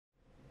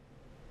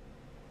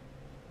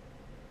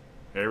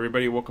Hey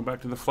everybody, welcome back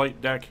to the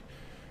flight deck.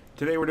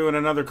 Today we're doing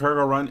another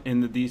cargo run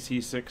in the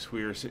DC-6.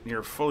 We are sitting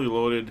here fully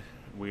loaded.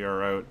 We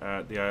are out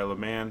at the Isle of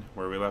Man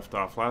where we left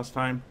off last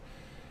time.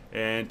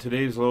 And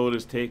today's load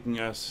is taking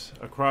us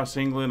across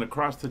England,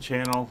 across the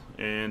Channel,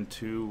 and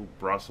to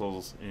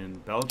Brussels in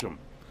Belgium.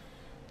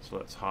 So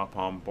let's hop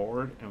on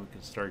board and we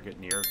can start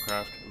getting the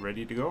aircraft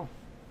ready to go.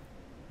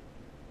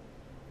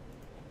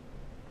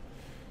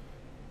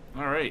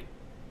 Alright.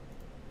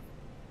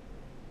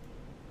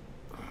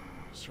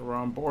 So we're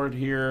on board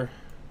here.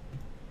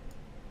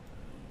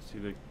 See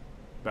the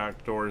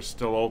back door is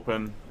still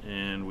open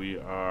and we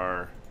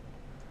are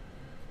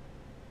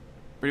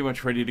pretty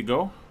much ready to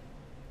go.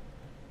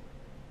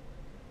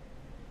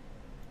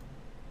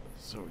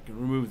 So we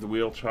can remove the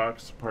wheel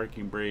chocks, the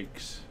parking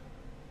brakes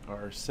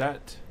are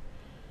set.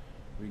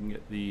 We can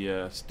get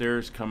the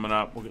stairs coming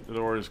up. We'll get the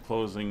doors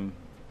closing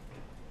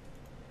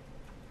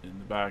in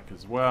the back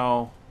as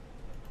well.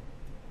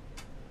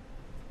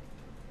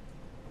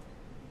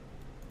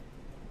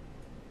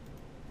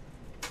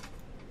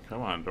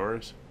 Come on,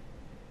 doors.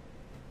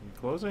 Are you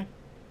closing?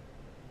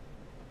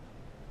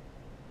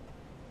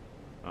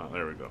 Oh,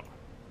 there we go.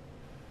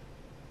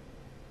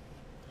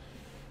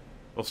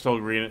 We'll still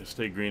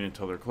stay green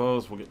until they're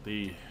closed. We'll get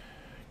the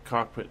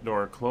cockpit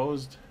door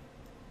closed.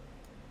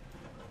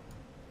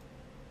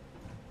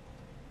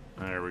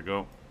 There we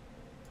go.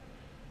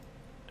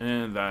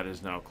 And that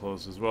is now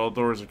closed as well.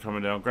 Doors are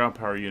coming down. Ground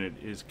power unit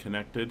is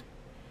connected.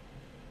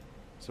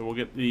 So we'll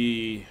get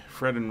the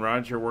Fred and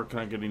Roger working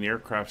on getting the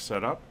aircraft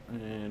set up,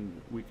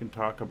 and we can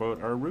talk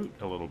about our route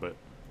a little bit.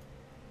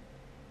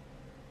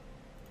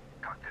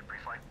 Cockpit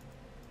pre-flight.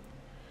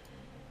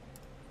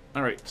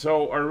 Alright,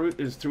 so our route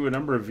is through a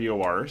number of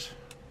VORs,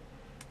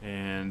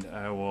 and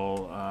I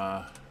will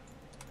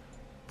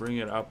bring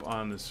it up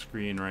on the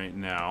screen right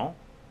now.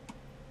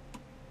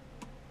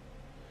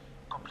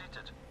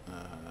 Completed.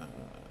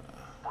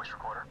 Voice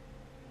recorder.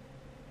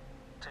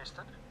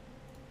 Tasted.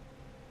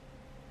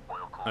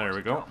 There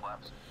we go.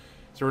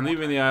 So we're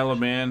leaving the Isle of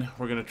Man.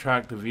 We're going to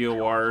track the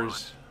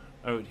VORs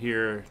out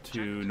here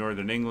to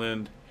northern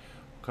England,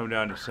 come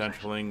down to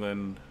central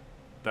England,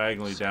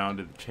 diagonally down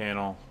to the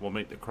Channel. We'll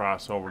make the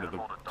crossover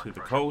to the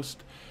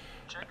coast,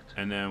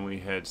 and then we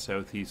head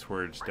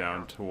southeastwards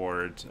down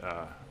towards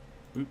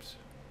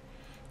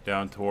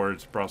down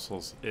towards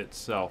Brussels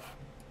itself.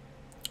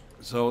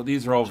 So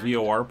these are all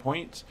VOR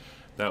points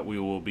that we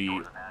will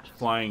be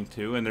flying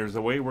to, and there's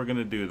a way we're going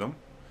to do them.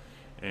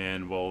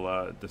 And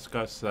we'll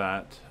discuss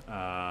that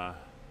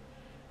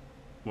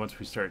once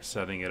we start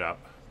setting it up.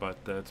 But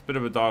it's a bit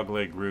of a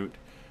dogleg route,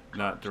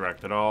 not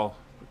direct at all,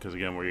 because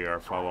again we are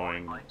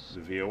following the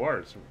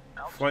VORs.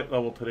 Flight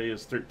level today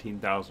is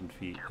 13,000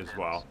 feet as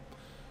well,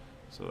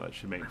 so that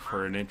should make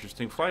for an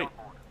interesting flight.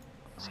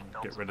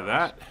 Get rid of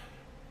that.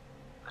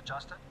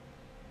 Adjusted.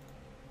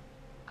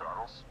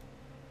 Throttles.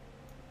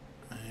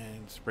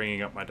 And just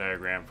bringing up my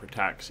diagram for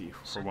taxi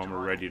for when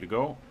we're ready to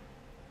go.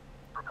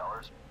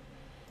 Propellers.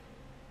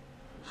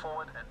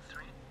 Forward and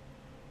 3.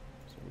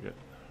 So we get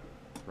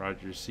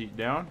Roger's seat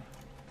down.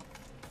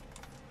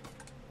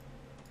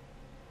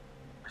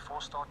 Before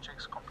start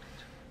checks complete.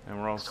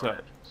 And we're all Start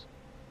set. engines.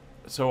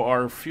 So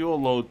our fuel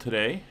load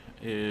today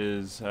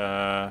is, you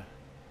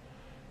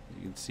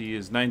can see,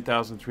 is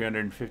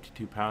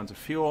 9,352 pounds of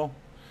fuel,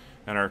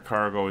 and our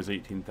cargo is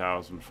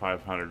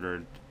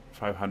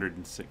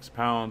 18,506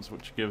 pounds,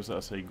 which gives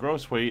us a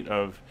gross weight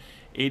of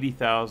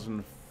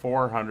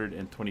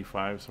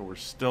 80,425. So we're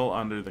still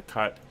under the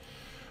cut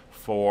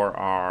for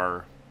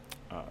our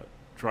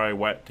dry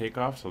wet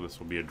takeoff, so this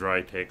will be a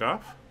dry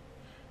takeoff.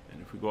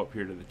 And if we go up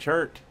here to the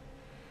chart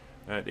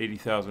at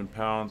 80,000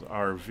 pounds,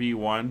 our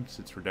V1,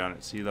 since we're down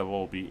at sea level,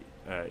 will be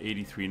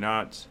 83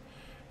 knots,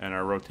 and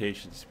our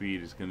rotation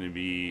speed is going to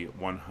be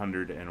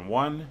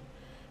 101.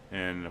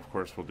 And of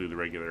course we'll do the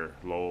regular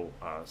low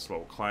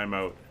slow climb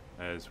out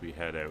as we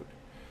head out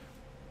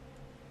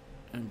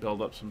and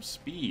build up some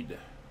speed.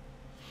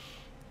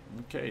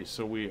 Okay,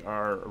 so we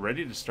are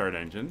ready to start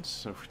engines.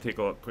 So if we take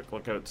a quick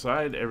look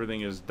outside,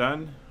 everything is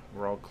done.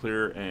 We're all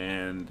clear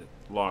and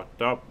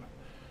locked up,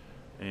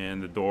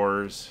 and the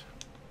doors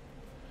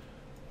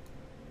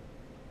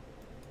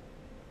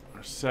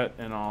are set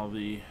and all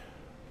the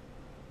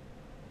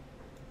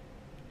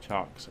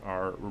chocks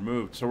are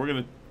removed. So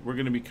we're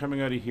gonna be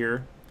coming out of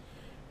here,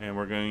 and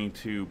we're going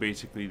to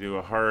basically do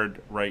a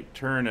hard right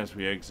turn as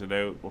we exit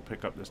out. We'll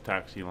pick up this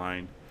taxi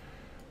line,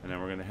 and then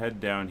we're going to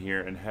head down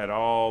here and head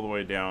all the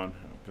way down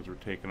because we're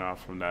taking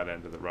off from that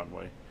end of the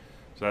runway.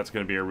 So that's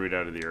going to be our route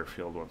out of the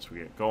airfield once we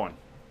get going.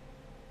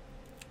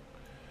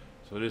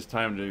 So it is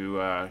time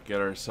to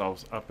get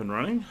ourselves up and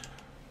running.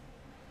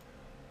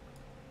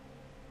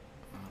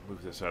 I'll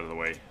move this out of the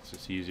way, it's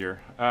just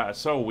easier.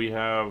 So we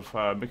have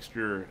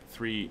mixture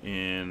 3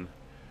 in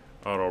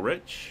auto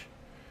rich.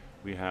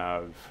 We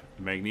have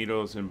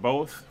magnetos in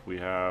both. We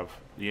have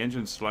the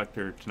engine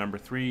selector to number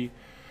 3.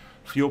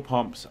 Fuel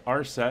pumps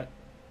are set.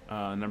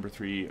 Number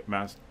 3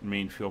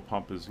 main fuel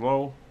pump is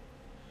low,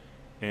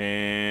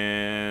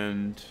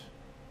 and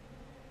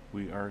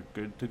we are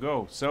good to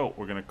go. So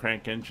we're going to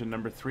crank engine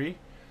number 3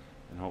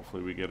 and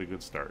hopefully we get a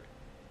good start.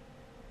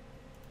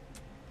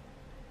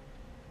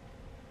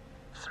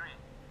 3,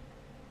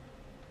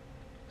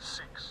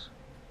 6,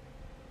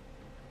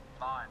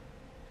 9,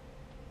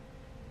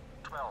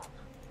 12.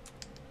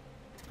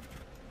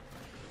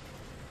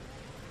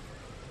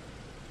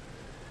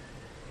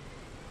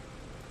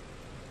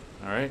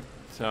 Alright,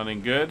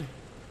 sounding good.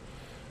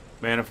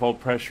 Manifold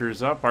pressure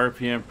is up.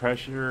 RPM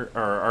pressure,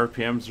 or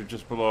RPMs are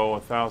just below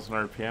 1,000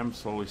 RPM,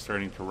 slowly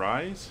starting to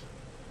rise.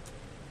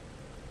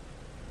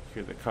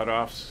 Here the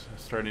cutoffs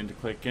starting to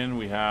click in.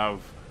 We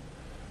have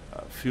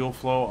fuel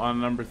flow on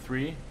number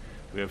 3.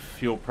 We have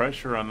fuel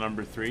pressure on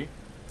number 3.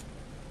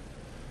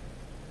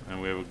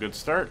 And we have a good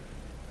start.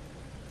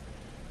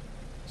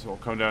 So we'll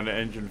come down to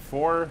engine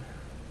 4.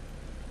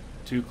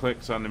 2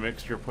 clicks on the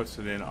mixture puts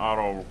it in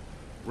auto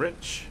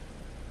rich.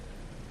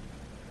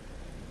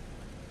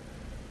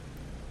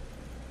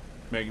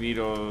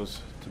 Magnetos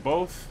to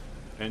both.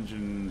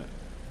 Engine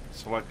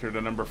selector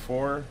to number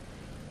 4.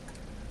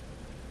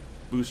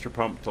 Booster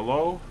pump to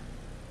low.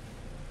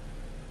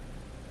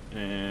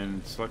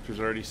 And selector's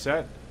already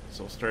set.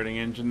 So starting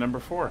engine number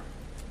 4.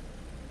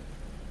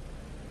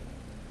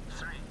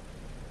 3,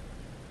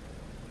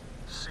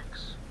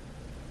 6,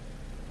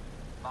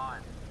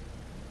 9,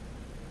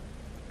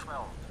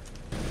 12.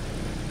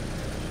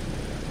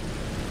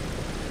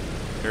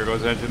 Here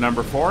goes engine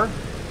number 4.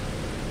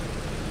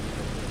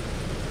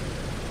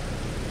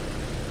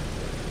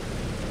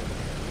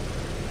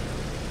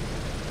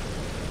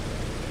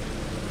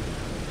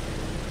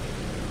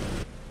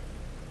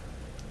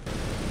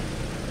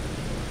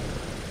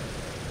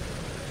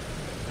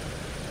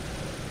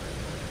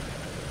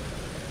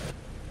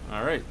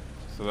 Alright,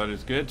 so that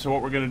is good. So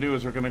what we're going to do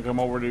is we're going to come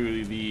over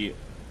to the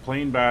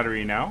plain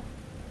battery now.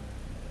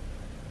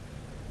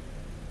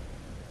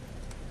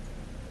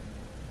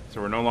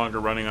 So we're no longer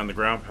running on the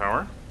ground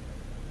power.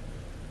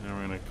 And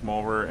we're going to come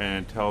over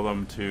and tell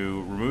them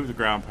to remove the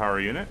ground power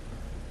unit.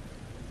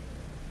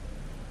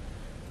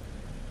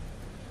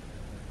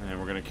 And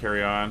we're going to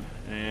carry on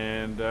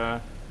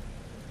and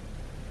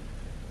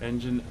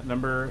engine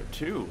number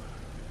 2.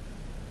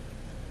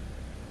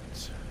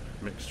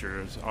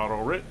 Mixtures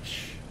auto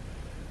rich.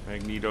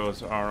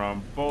 Magnetos are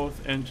on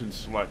both. Engine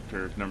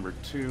selector number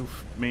 2.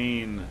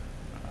 Main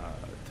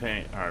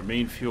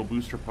main fuel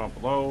booster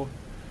pump low.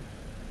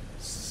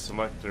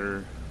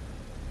 Selector,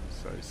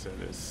 so I said,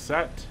 is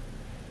set.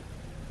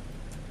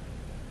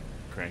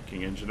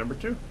 Cranking engine number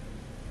 2.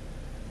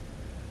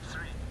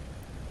 3,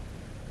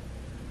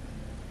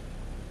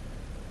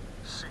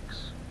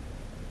 6,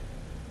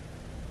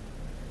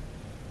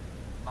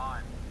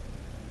 9,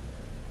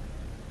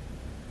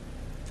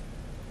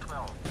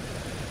 12.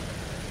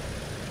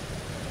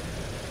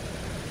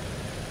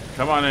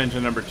 Come on,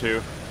 engine number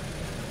 2.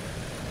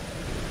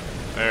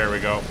 There we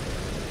go.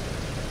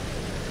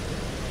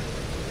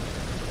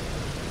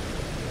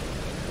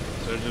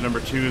 So engine number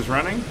 2 is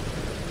running.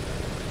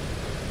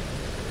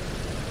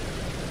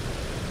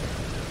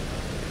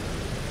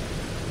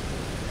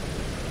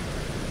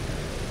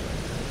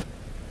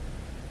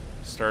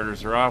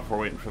 Starters are off. We're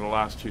waiting for the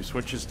last 2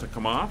 switches to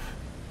come off.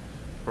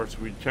 Of course,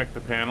 we check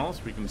the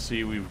panels. We can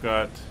see we've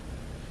got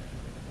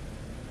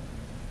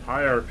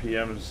high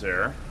RPMs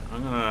there.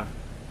 I'm gonna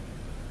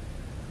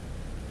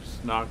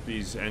just knock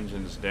these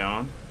engines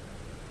down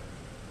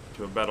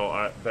to a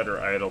better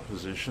idle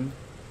position.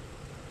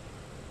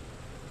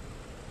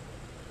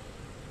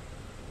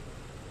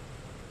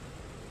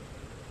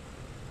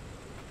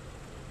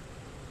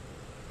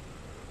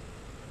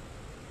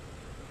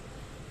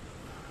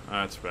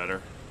 That's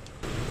better.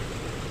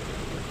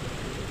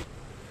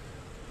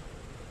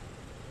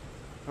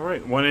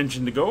 Alright, 1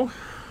 engine to go.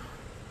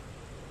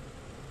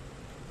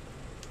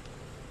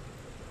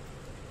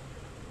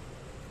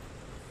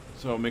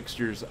 So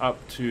mixture's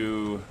up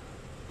to,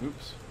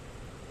 oops,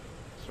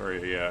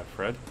 sorry,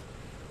 Fred.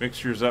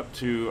 Mixture's up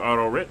to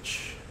auto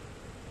rich.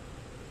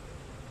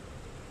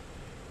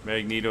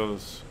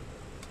 Magnetos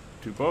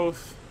to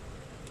both.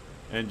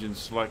 Engine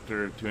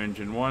selector to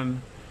engine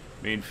 1.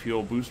 Main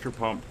fuel booster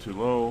pump to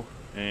low,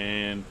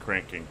 and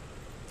cranking.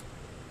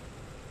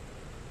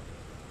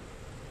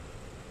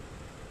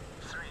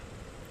 3,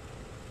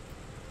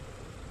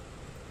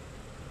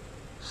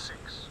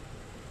 6,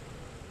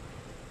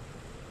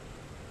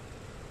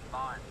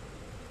 9,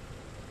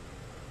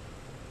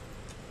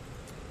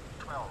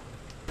 12.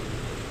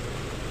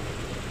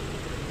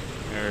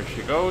 There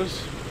she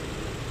goes.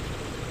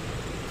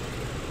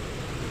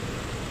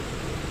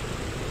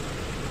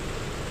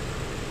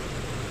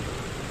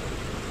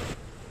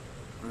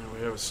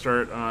 We have a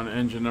start on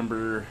engine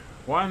number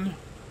 1.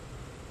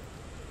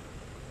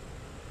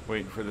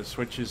 Waiting for the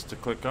switches to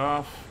click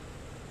off.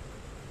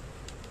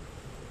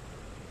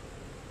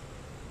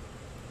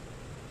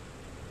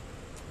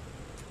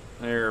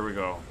 There we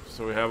go.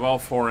 So we have all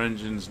 4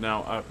 engines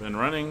now up and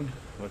running.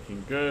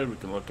 Looking good. We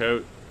can look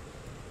out,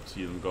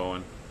 see them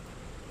going.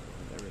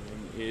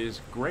 Everything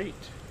is great.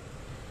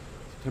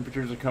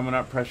 Temperatures are coming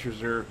up.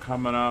 Pressures are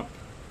coming up.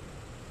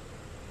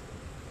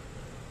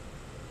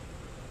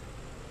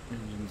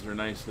 Engines are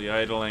nicely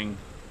idling.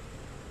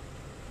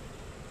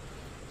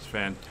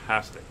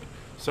 fantastic.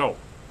 So,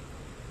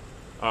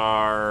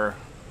 our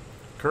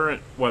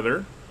current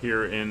weather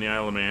here in the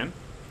Isle of Man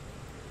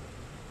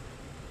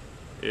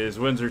is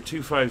winds are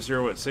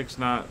 250 at 6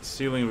 knots,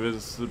 ceiling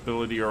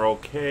visibility are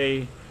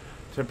okay,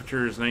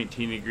 temperature is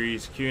 19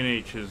 degrees,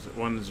 QNH is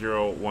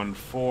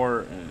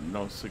 1014, and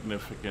no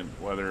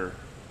significant weather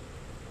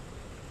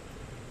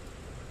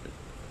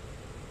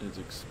is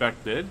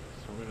expected.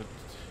 So we're going to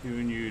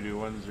tune you to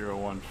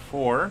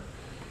 1014.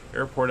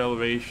 Airport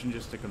elevation,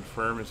 just to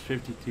confirm, is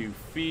 52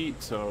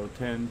 feet, so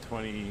 10,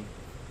 20,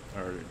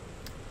 or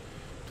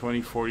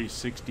 20, 40,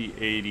 60,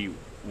 80,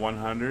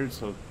 100,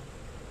 so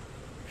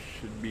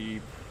should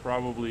be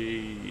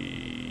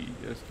probably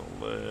just a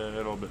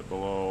little bit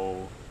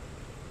below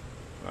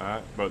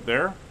that, but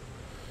there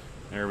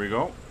we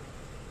go.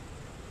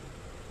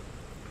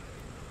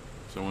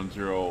 So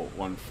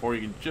 1014,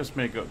 you can just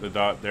make out the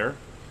dot there,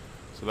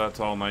 so that's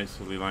all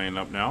nicely lined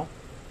up now.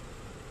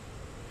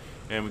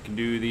 And we can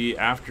do the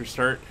after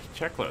start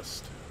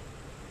checklist.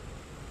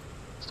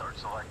 Start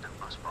selected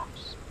boost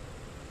pumps.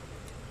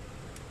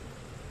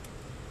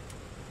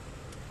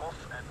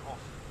 Off and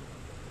off.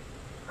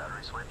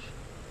 Battery switch.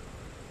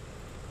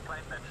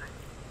 Plane battery.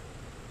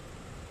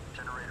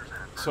 Generators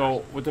and inverters.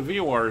 So with the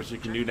VORs, you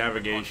can do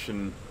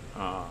navigation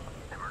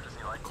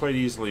Emergency light. quite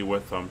easily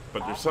with them,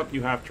 but there's something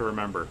you have to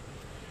remember.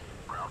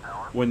 Ground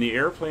power. When the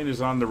airplane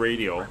is on the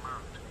radio,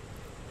 Removed.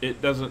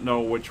 it doesn't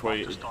know which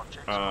way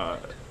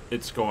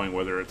it's going,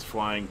 whether it's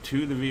flying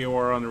to the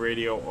VOR on the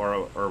radio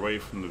or away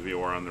from the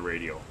VOR on the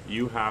radio.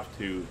 You have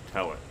to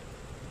tell it.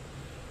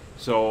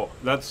 So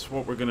that's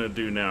what we're going to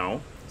do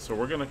now. So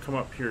we're going to come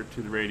up here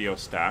to the radio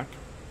stack,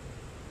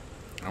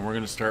 and we're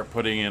going to start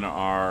putting in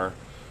our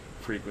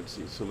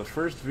frequency. So the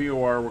first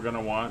VOR we're going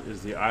to want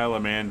is the Isle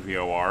of Man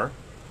VOR.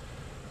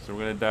 So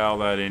we're going to dial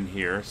that in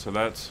here. So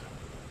that's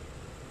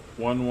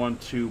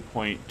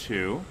 112.2.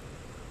 So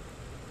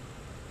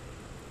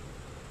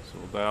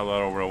we'll dial that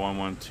over to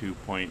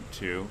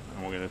 112.2, and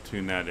we're going to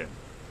tune that in.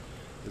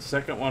 The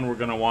second one we're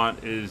going to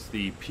want is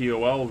the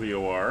POL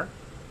VOR,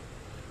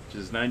 which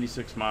is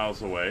 96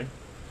 miles away.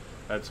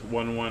 That's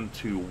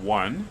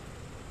 1121.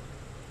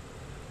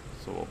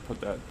 So we'll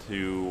put that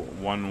to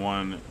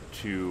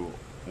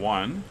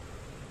 1121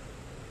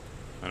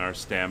 on our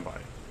standby.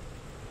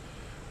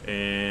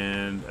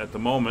 And at the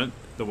moment,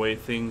 the way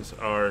things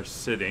are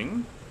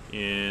sitting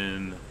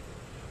in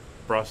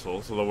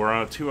Brussels, although we're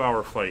on a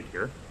 2-hour flight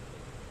here,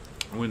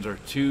 winds are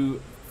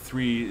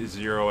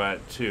 230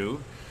 at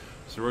 2.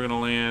 So we're going to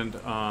land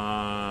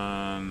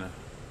on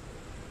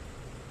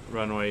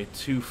runway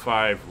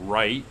 25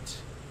 right.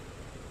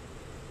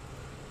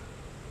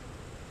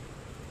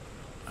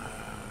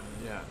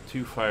 Yeah,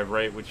 25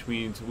 right, which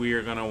means we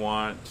are going to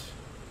want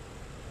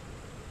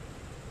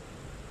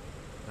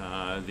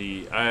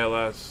the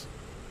ILS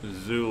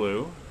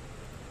Zulu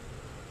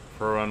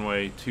for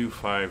runway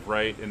 25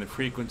 right, and the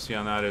frequency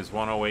on that is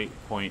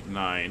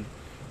 108.9.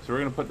 So we're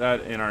going to put that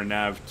in our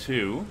nav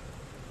 2,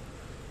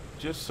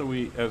 just so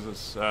we,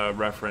 as a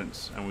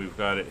reference, and we've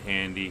got it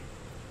handy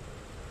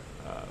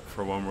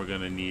for when we're going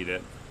to need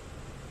it.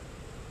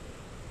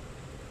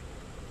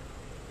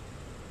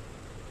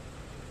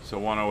 So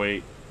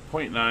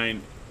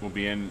 108.9 will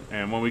be in,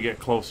 and when we get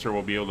closer,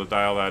 we'll be able to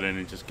dial that in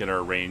and just get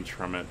our range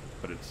from it.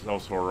 But it's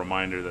also a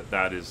reminder that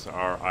that is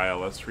our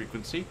ILS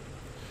frequency.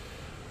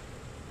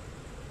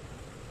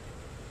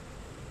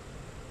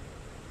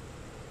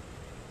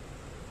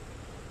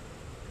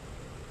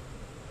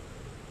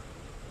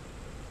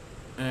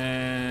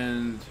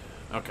 And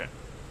okay,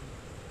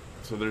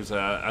 so there's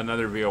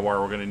another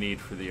VOR we're going to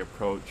need for the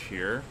approach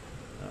here,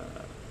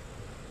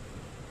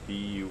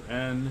 BUN,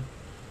 and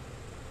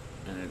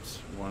it's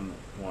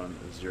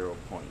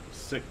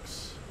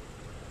 110.6.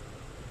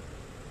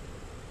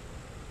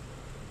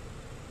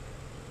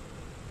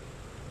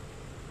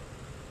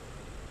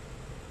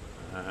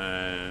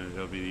 And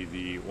it'll be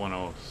the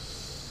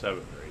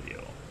 107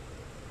 radio.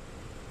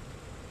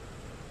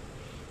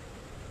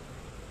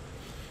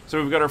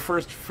 So we've got our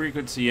first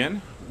frequency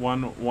in,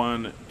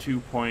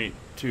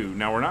 112.2.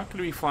 Now we're not going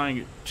to be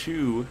flying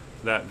to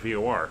that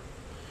VOR.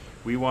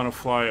 We want to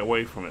fly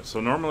away from it.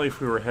 So normally if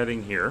we were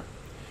heading here,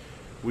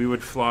 we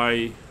would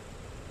fly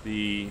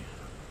the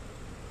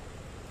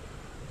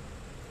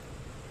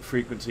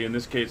frequency, in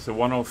this case the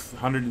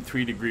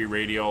 103 degree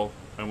radial,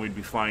 and we'd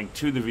be flying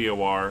to the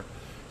VOR.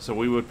 So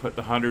we would put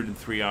the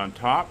 103 on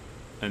top,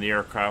 and the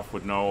aircraft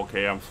would know,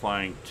 okay, I'm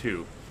flying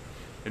to.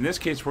 In this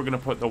case, we're going to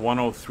put the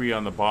 103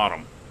 on the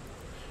bottom.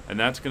 And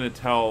that's going to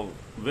tell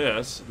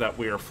this that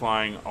we are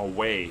flying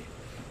away.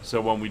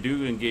 So when we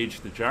do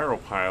engage the gyro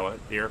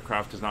pilot, the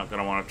aircraft is not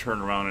going to want to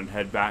turn around and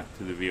head back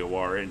to the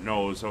VOR. It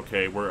knows,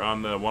 okay, we're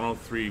on the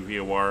 103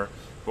 VOR,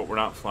 but we're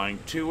not flying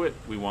to it.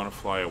 We want to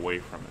fly away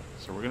from it.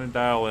 So we're going to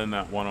dial in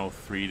that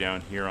 103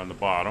 down here on the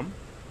bottom.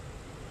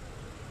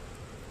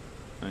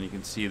 And you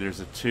can see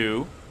there's a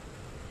 2.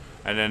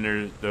 And then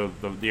there's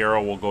the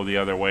arrow will go the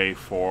other way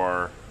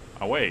for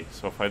away.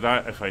 So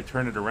if I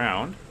turn it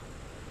around,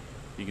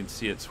 you can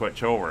see it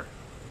switch over,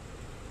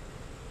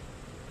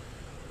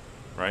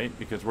 right?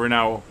 Because we're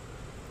now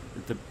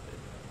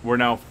we're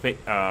now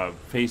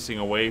facing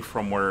away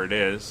from where it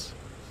is,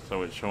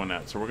 so it's showing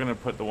that. So we're going to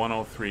put the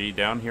 103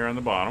 down here on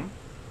the bottom.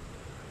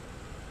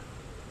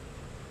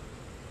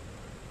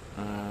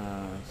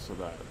 So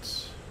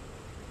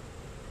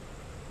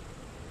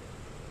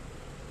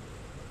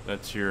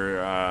that's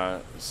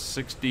your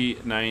 60,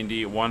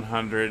 90,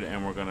 100,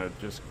 and we're going to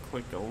just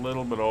click a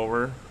little bit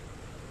over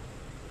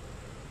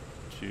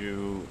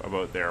to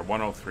about there,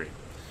 103.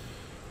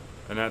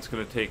 And that's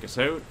going to take us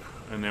out,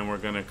 and then we're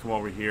going to come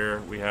over here.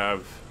 We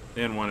have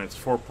in one, it's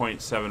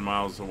 4.7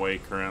 miles away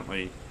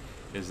currently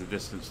is the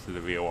distance to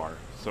the VOR.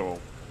 So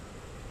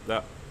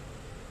that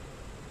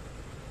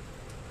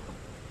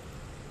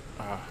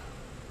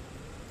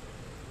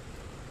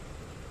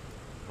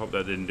hope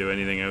that didn't do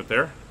anything out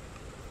there.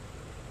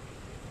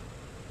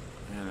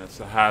 And that's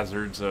the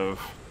hazards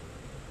of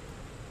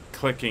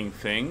clicking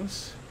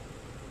things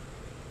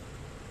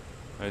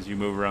as you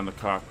move around the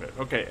cockpit.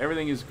 Okay,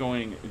 everything is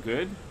going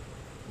good.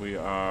 We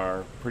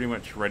are pretty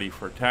much ready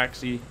for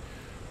taxi.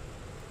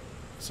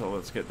 So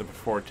let's get the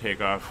before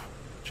takeoff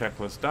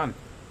checklist done.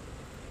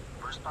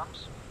 Boost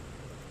pumps.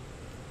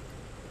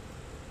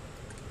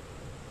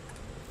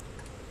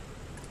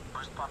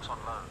 Boost pumps on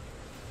low.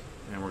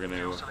 And we're going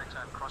Fuel to selector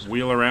and cross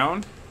wheel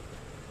around,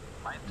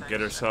 main and tanks get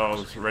and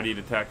ourselves cross fuel. ready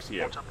to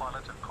taxi out.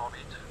 Autopilot and carb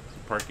heat.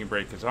 The parking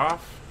brake is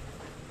off,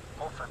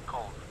 Off and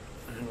cold.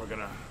 and we're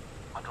going to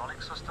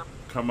Hydraulic system.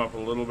 come up a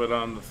little bit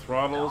on the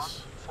throttles,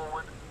 Down,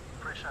 forward.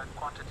 Pressure and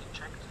quantity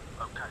checked.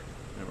 Okay.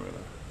 and we're going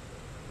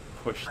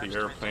to push the Flaps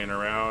airplane 20.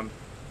 around.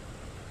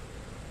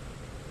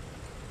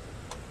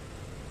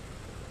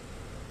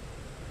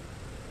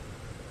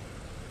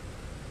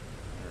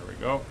 There we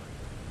go.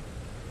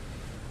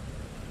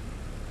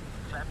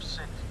 Flaps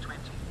set 20.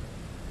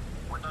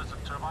 Windows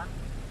and turbine.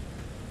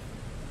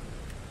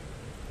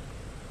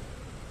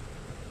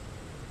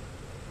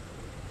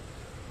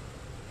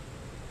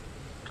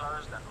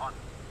 Closed and on.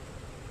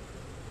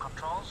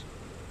 Controls.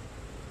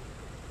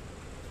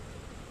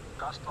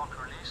 Gust lock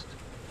released.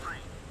 Free.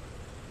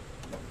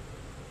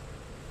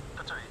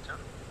 Pitot.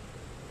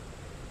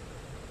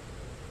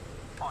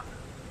 On.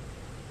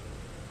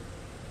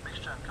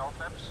 Mixture and cowl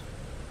flaps.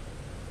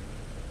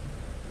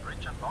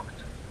 Bridge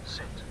unlocked.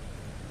 Set.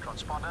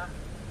 Transponder.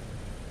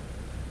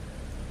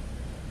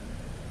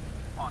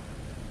 On.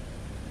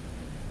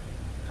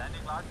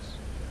 Landing lights.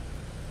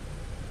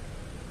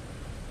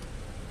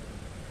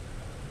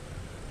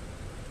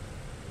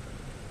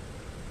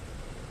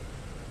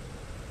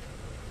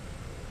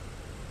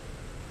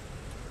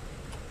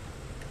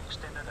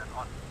 Extended and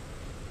on.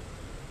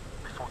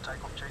 Before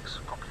takeoff checks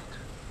complete.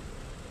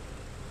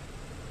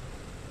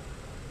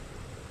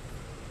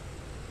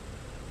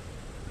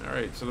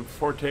 Alright, so the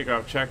before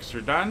takeoff checks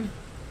are done.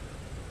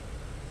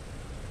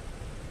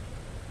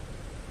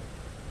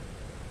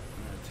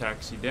 I'm going to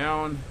taxi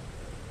down.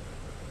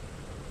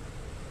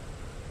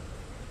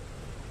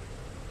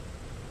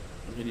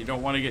 And you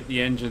don't want to get the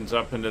engines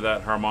up into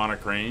that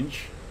harmonic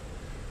range.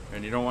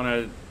 And you don't want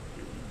to,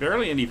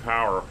 barely any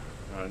power.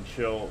 And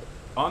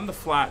on the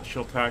flat,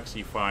 she'll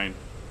taxi fine.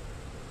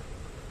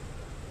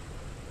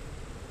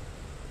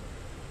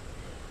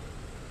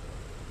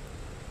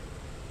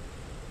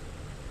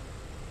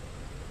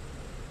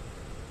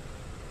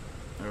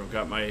 I've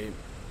got my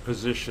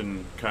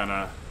position kind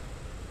of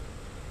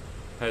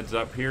heads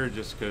up here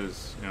just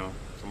because, you know,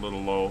 it's a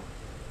little low.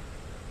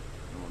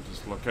 And we'll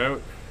just look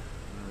out.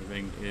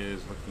 Everything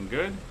is looking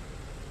good.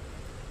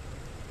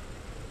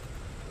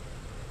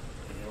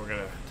 And we're going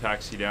to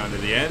taxi down to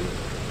the end.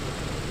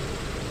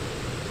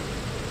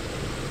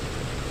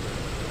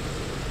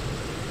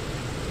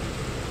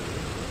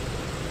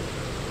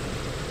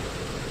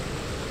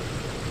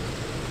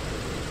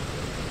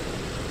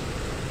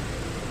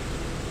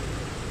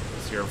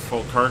 Your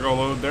full cargo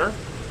load there.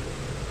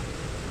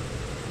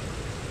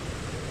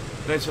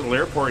 Nice little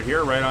airport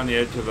here, right on the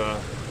edge of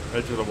the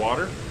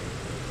water. I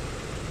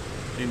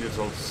think there's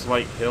a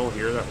slight hill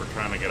here that we're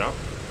trying to get up.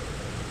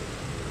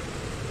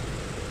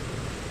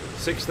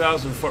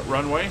 6,000 foot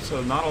runway,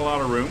 so not a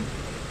lot of room.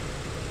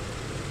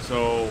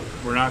 So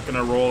we're not going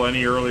to roll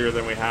any earlier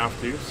than we have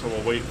to. So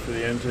we'll wait for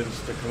the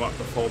engines to come up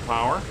to full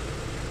power.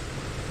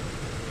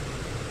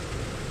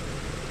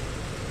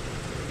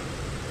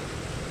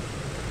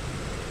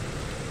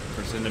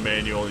 In the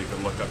manual, you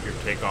can look up your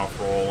takeoff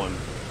roll and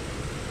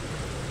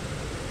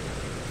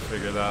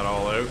figure that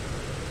all out.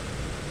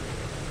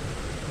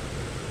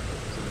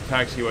 So the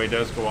taxiway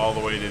does go all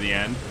the way to the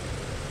end.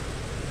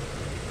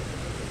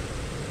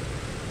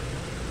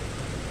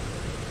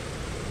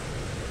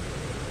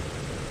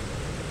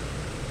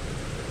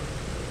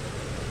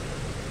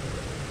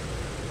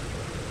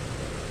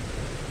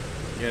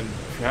 Again,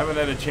 if you haven't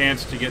had a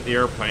chance to get the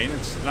airplane,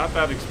 it's not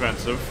that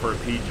expensive for a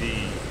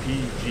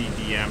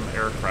PGDM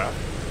aircraft.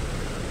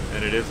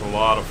 And it is a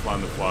lot of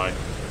fun to fly.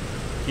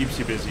 Keeps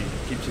you busy,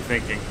 keeps you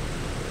thinking.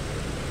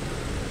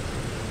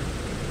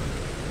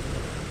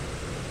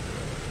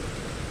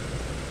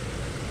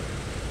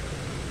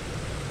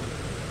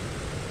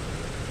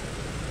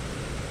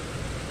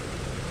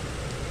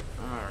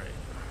 Alright,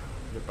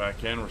 Get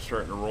back in, we're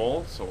starting to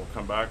roll, so we'll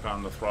come back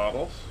on the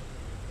throttles.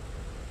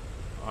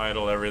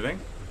 Idle everything.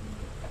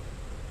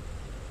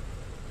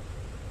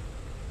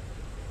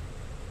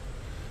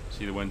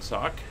 See the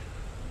windsock?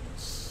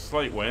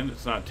 Slight wind,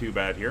 it's not too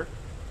bad here.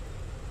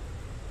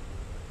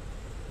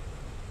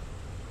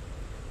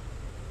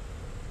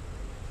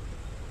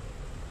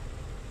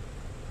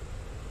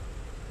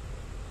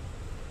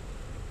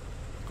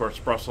 Of course,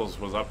 Brussels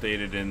was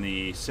updated in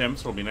the sim,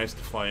 so it'll be nice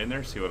to fly in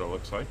there, see what it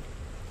looks like.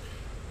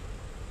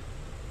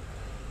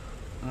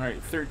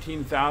 Alright,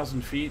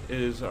 13,000 feet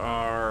is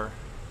our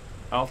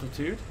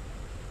altitude.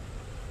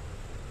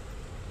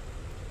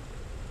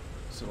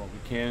 So what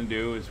we can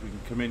do is we can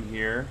come in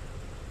here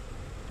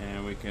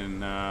and we can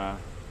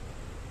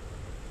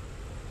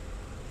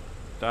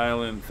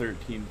dial in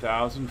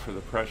 13,000 for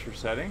the pressure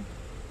setting.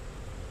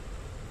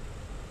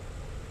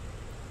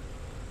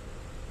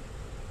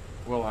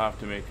 We'll have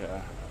to make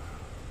a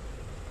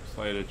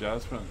slight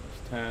adjustment.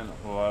 It's 10,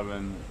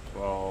 11,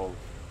 12,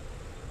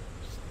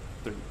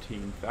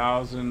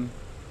 13,000.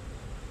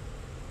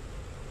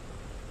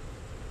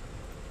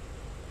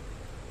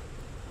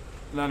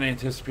 Not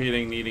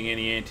anticipating needing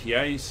any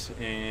anti-ice,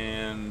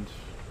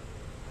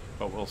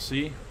 but we'll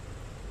see.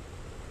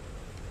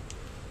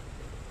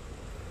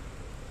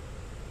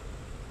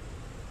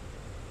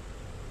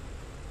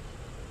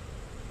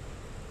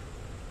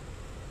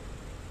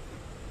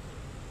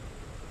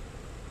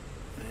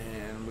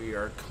 And we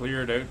are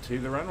cleared out to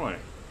the runway.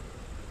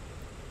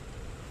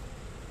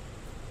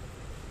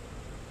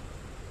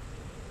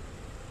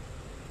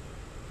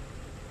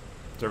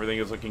 So everything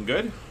is looking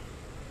good.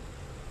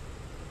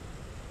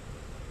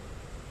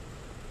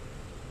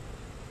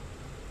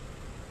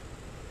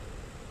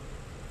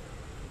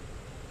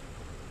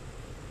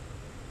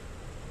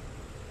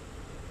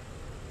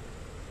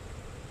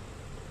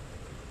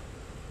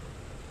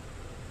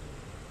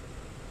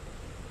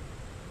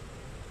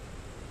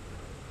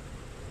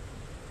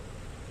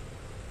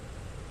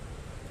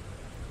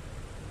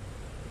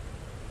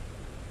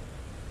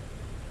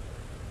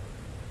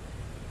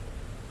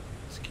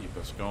 Let's keep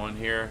us going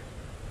here.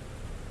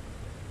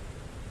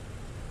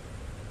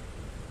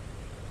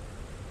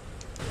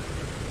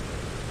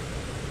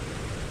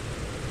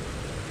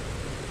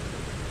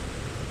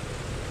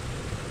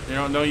 You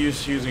know, no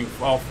use using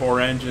all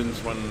 4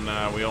 engines when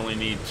we only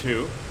need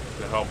 2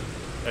 to help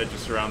edge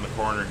us around the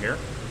corner here.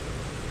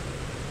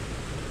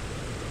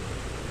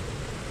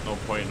 No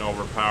point in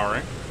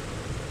overpowering.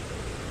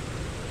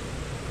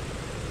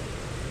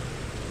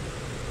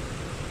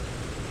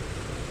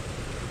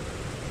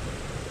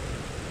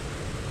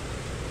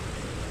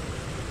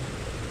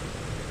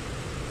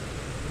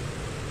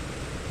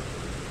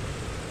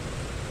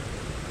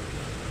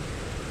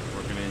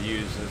 We're going to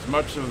use as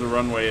much of the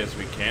runway as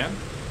we can.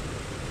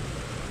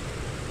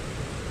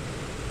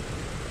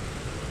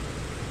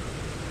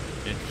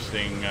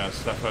 Interesting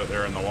stuff out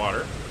there in the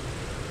water.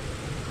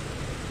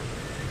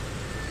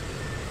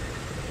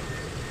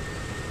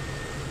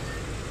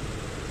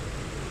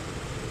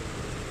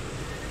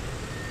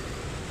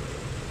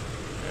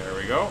 There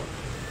we go.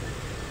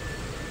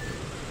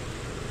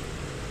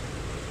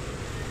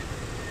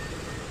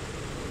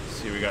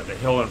 See, we got the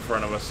hill in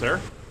front of us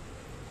there.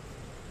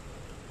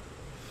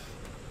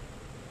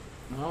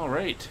 All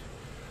right.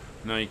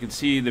 Now you can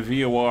see the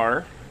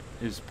VOR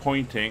is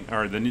pointing,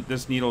 or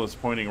this needle is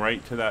pointing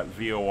right to that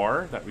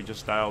VOR that we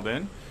just dialed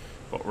in,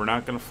 but we're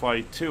not going to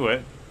fly to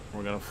it.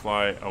 We're going to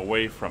fly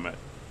away from it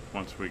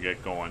once we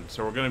get going.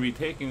 So we're going to be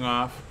taking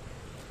off.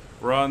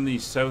 We're on the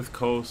south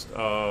coast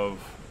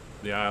of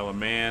the Isle of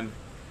Man.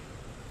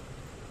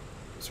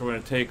 So we're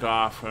going to take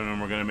off and then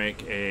we're going to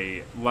make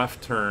a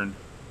left turn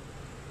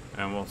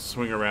and we'll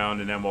swing around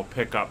and then we'll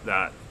pick up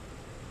that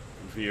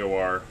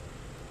VOR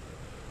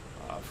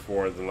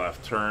for the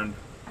left turn.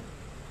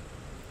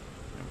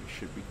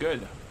 Should be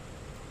good.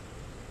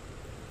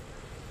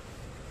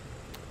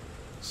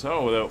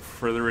 So without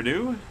further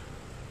ado,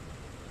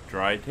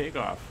 dry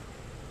takeoff.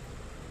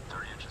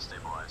 30 inches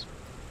stabilize.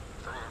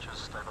 30 inches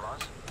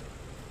stabilize.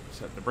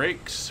 Set the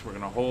brakes. We're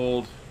going to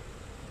hold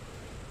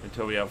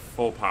until we have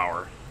full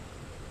power.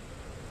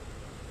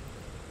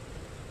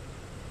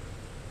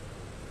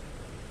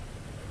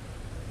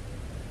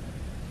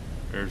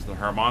 There's the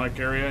harmonic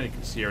area. You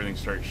can see everything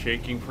start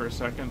shaking for a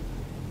second.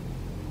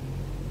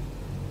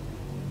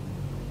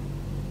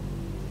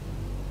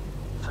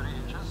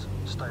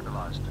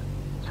 Stabilized.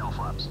 Cowl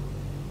flaps.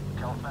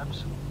 Cowl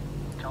flaps.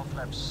 Cowl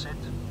flaps set.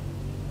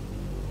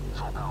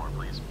 Full power,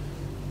 please.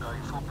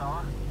 Going full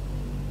power.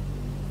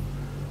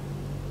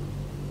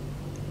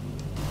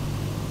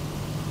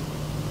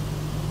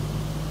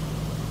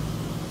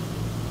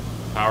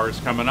 Power's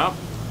coming up.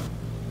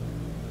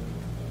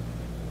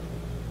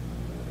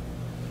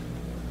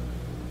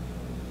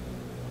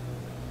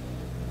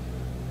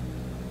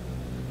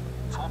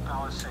 Full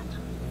power set.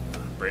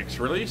 Brakes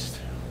released.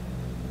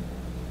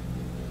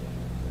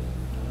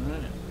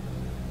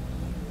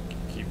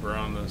 We're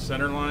on the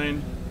center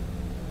line.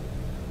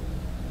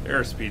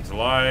 Airspeed's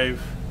alive.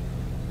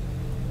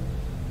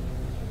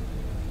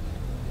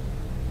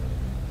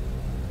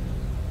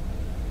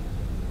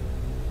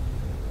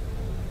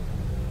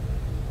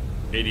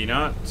 80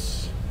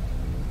 knots.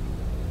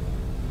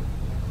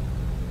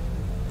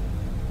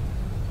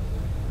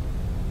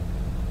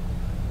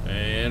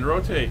 And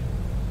rotate.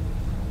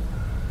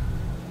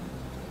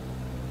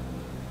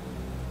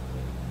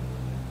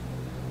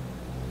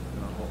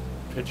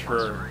 Pitch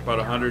for about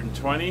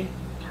 120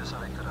 Gear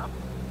selected up.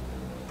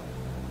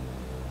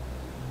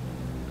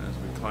 as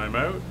we climb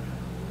out.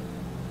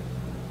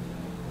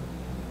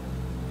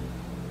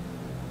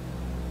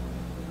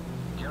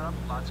 Gear up,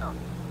 lights out.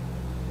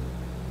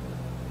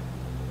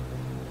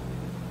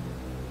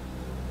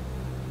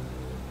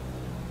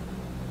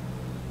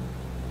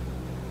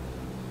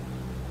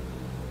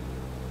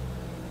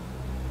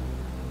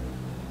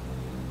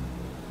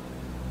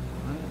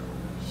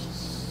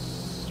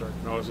 Start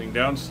nosing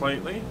down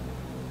slightly.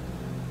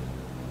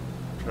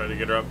 Try to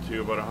get her up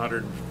to about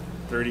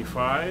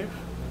 135.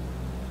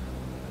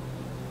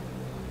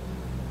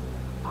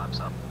 Flaps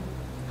up.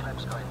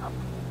 Flaps going up.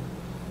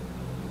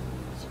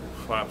 So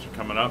flaps are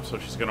coming up, so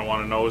she's going to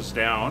want to nose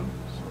down.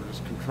 So we're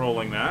just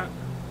controlling that.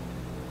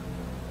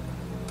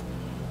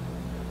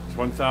 It's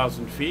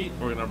 1,000 feet.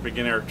 We're going to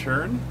begin our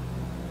turn.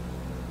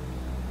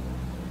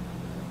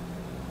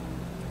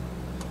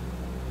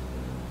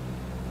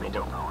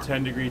 Meter power.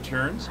 10-degree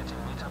turn. Setting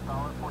meter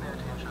power, 48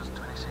 inches,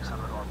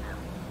 2600 RPM.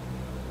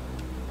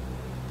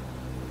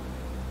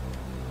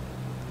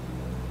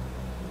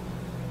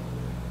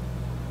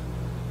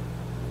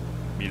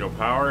 Meter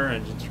power.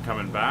 Engines are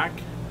coming back.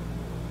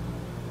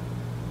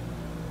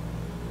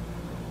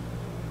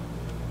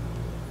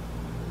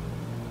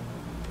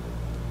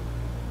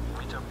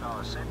 Meter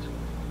power set.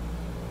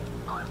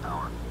 Climb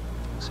power.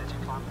 Setting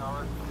climb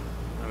power.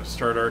 I'm going to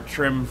start our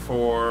trim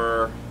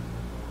for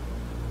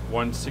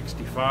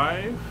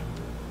 165.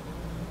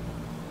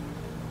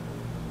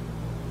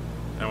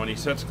 And when he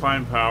sets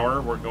climb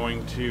power, we're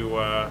going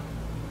to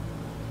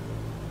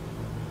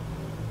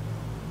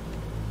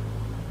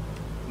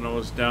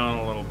nose down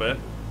a little bit.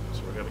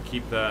 So we're going to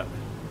keep that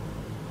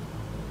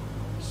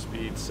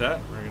speed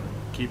set. We're going to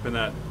keep in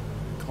that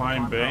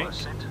climb bank. Power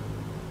set.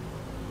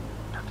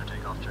 Have to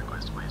take off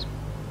checklist, please.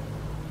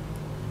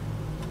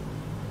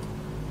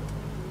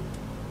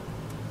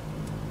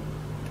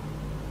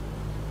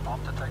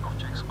 After takeoff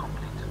checks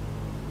complete.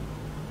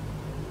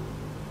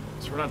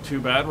 So we're not too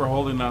bad. We're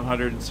holding that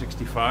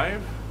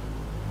 165.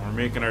 We're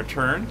making our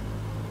turn.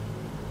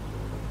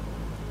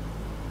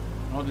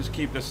 I'll just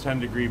keep this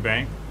 10-degree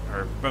bank,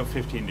 or about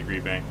 15-degree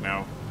bank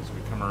now as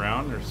we come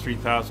around. There's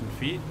 3,000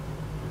 feet.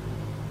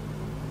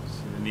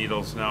 See the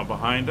needles now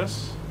behind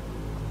us.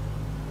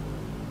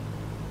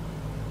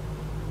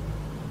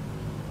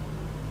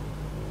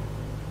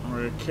 And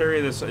we're going to carry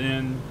this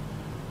in.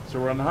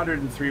 So we're on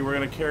 103. We're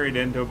going to carry it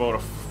into about a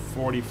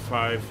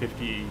 45,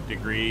 50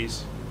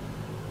 degrees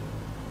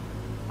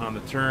on the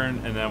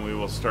turn, and then we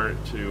will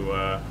start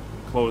to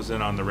close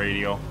in on the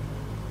radial.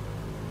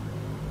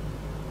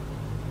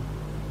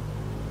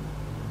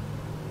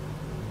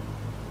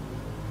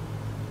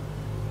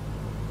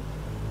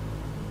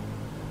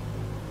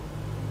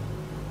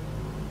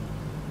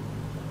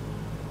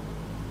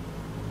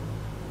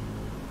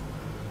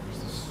 There's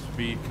the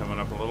speed coming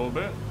up a little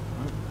bit.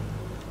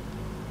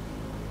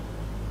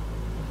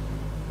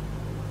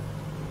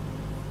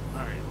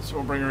 Alright, so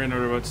we'll bring her in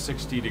at about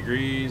 60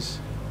 degrees.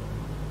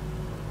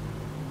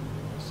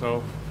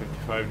 So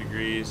 55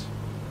 degrees.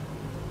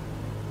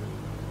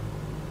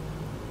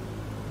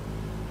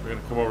 We're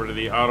going to come over to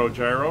the auto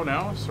gyro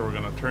now, so we're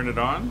going to turn it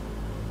on,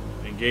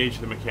 engage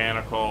the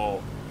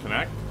mechanical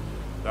connect.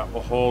 That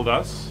will hold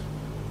us.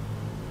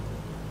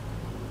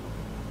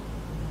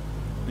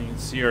 You can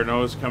see our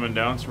nose coming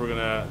down, so we're going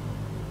to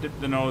dip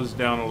the nose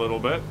down a little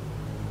bit,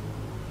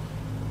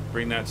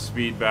 bring that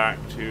speed back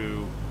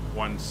to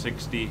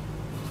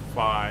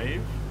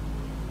 165,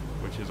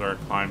 which is our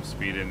climb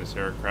speed in this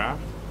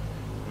aircraft.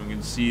 We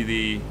can see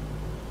the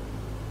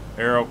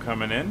arrow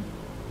coming in,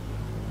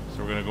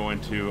 so we're going to go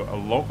into a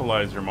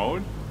localizer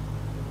mode.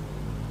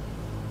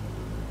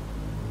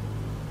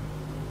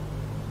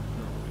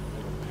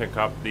 Pick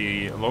up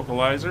the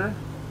localizer.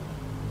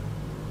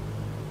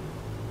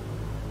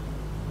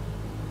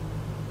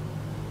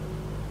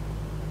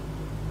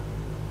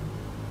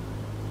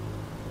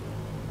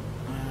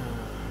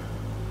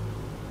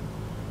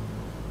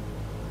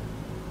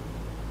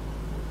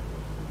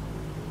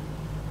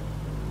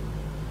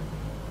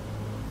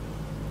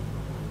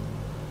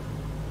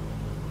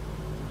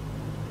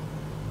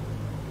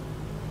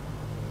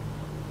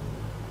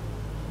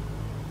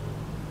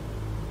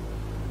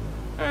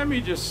 Let me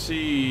just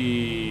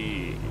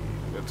see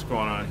what's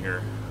going on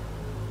here.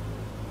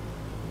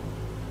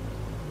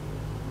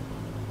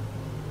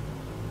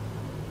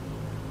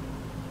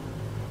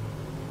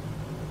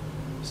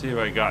 See if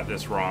I got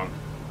this wrong.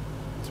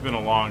 It's been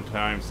a long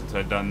time since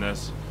I've done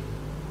this.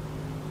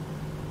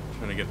 I'm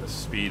trying to get the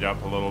speed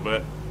up a little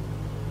bit.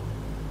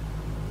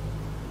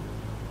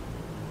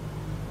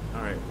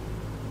 Alright.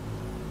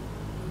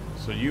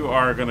 So you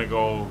are going to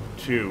go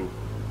 2,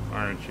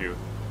 aren't you?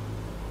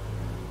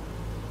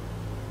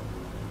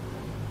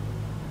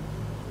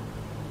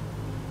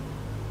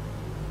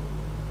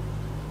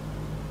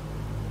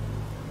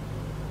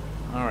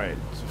 Alright,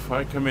 so if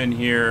I come in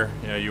here,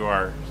 yeah, you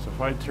are. So if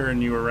I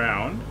turn you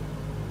around,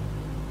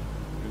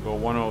 we go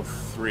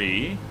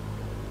 103.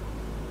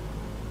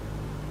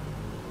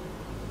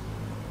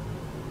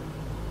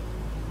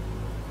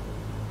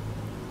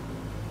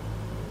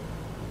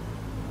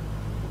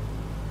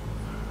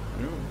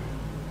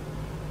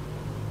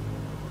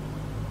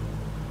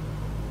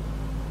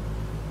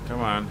 Come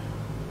on.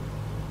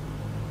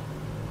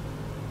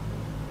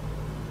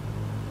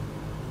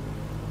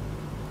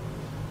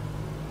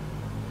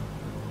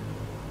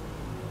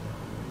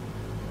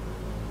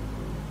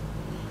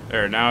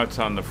 There, now it's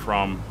on the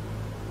from.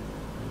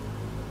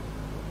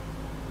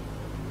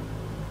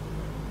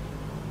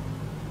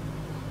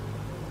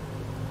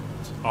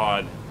 It's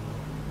odd.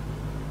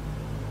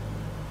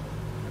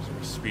 So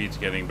the speed's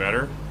getting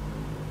better.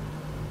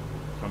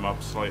 Come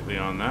up slightly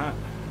on that.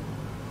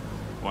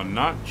 One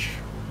notch.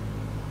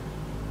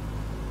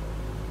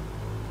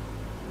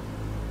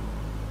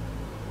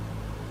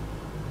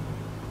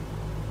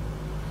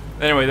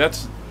 Anyway,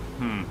 that's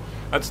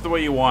the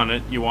way you want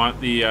it. You want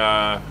the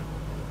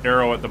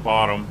arrow at the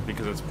bottom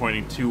because it's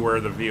pointing to where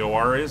the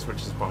VOR is,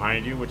 which is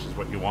behind you, which is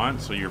what you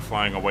want, so you're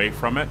flying away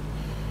from it.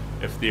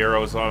 If the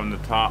arrow is on the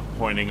top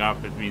pointing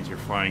up, it means you're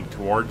flying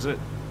towards it,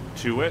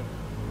 to it.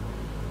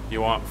 You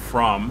want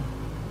from.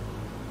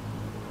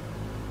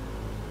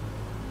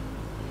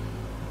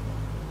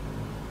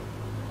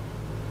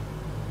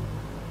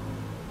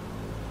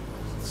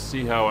 Let's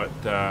see how it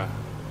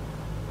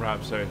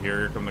wraps out here.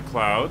 Here come the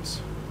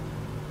clouds.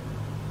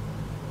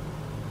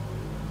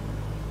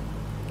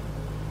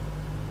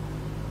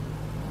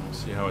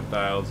 See how it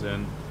dials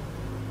in.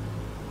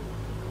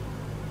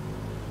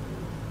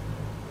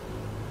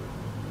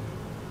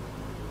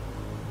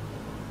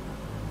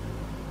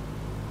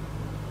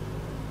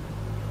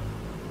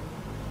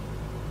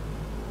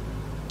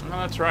 Well,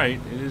 that's right.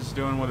 It is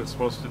doing what it's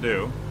supposed to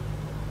do.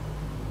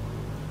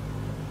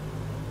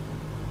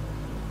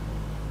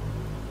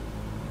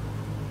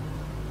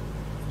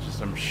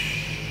 Just I'm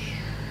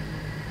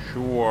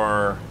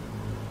sure.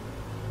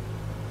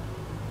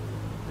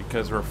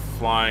 Because we're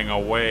flying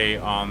away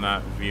on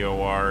that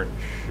VOR, it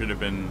should have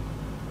been.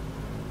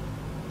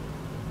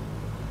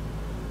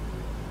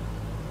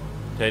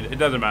 It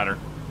doesn't matter.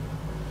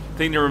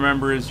 Thing to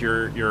remember is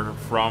your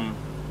from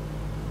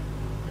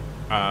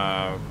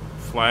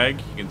flag.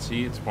 You can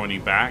see it's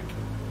pointing back,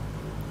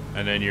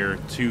 and then your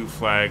to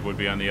flag would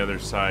be on the other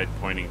side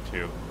pointing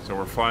to. So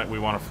we're flying. We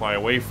want to fly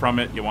away from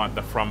it. You want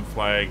the from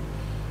flag,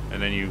 and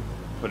then you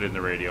put in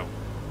the radio.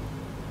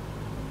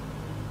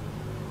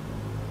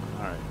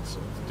 So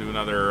let's do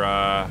another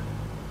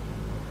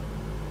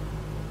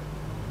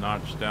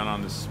notch down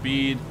on the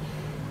speed.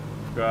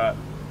 We've got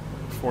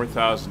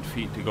 4,000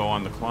 feet to go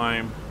on the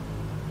climb.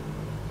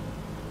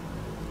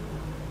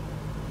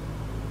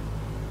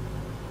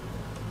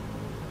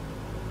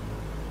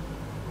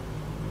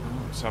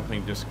 Oh,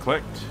 something just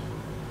clicked.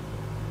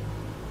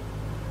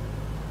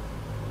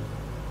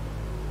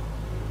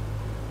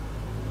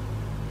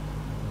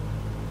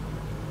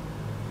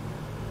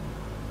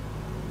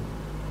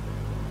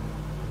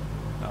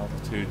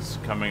 Altitude's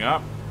coming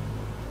up.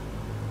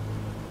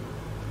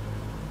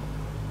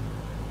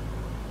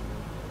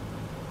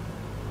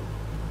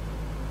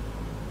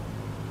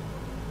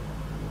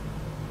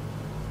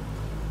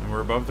 And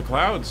we're above the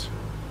clouds.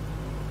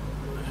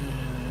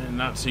 And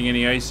not seeing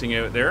any icing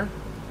out there.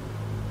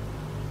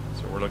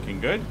 So we're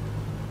looking good.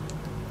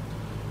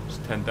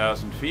 Just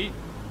 10,000 feet.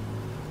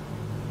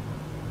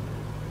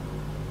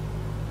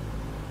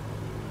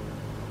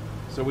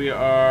 So we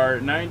are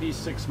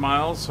 96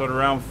 miles, so at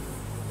around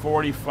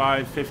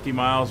 45, 50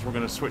 miles, we're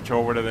going to switch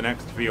over to the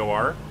next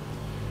VOR,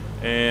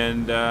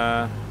 and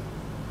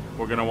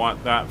we're going to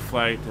want that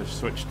flag to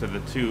switch to the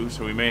 2,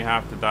 so we may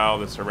have to dial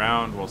this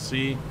around. We'll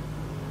see.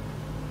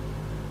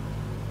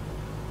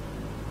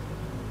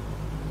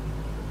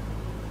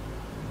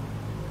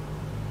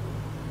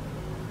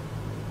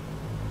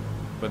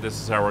 But this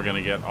is how we're going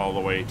to get all the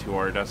way to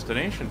our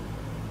destination.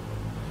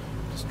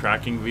 Just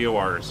tracking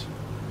VORs.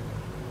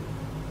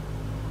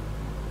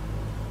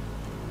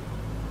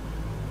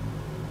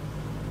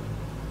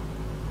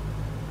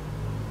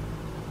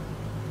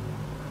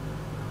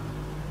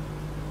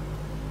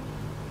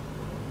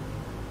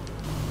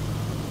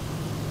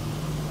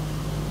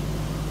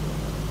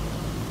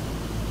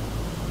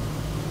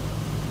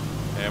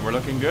 And we're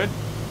looking good.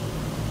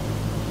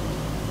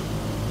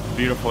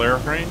 Beautiful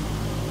airplane.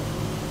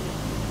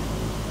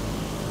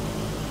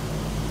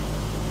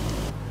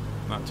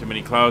 Not too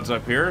many clouds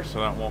up here,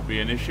 so that won't be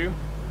an issue.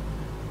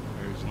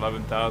 There's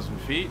 11,000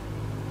 feet.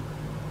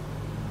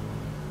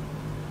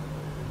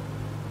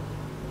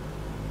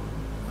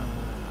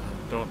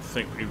 Don't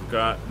think we've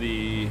got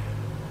the...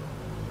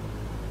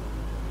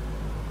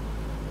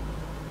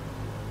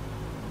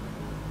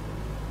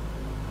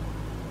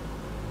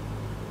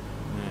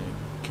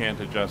 Can't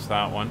adjust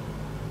that one.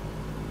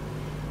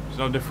 There's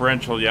no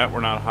differential yet. We're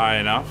not high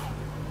enough.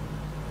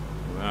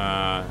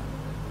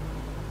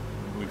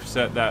 We've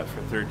set that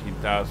for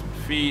 13,000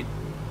 feet.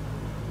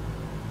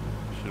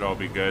 Should all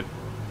be good.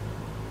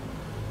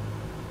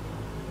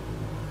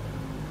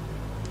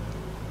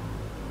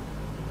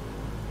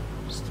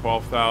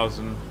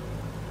 12,000.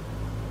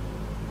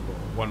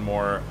 One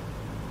more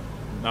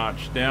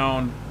notch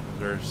down.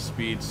 Their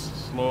speed's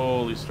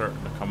slowly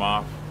starting to come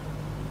off.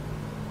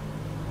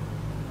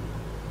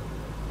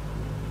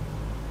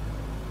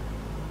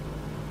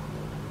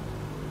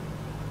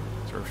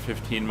 So we're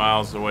 15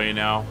 miles away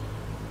now.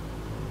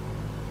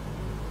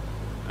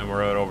 And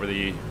we're out over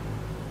the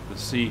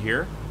sea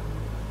here.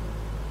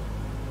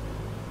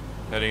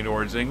 Heading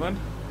towards England.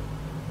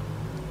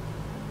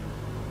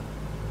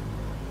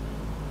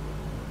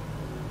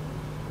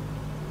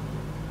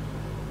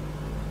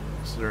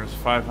 So there's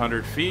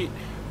 500 feet.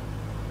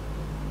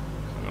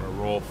 So I'm going to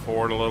roll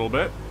forward a little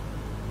bit.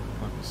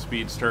 Let the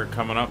speed start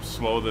coming up,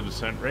 slow the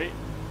descent rate,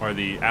 or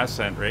the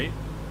ascent rate.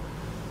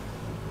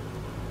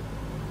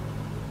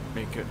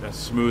 Make it a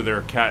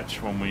smoother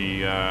catch when we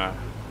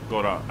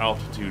go to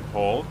altitude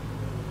hold.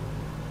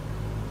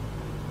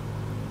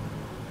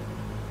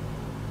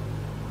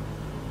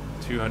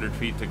 $200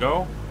 feet to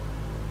go.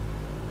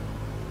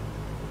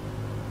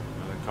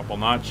 Another couple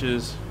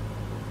notches.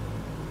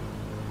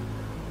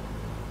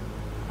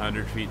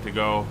 100 feet to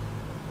go.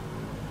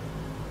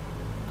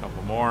 A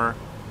couple more.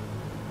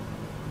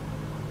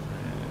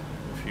 And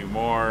a few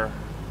more.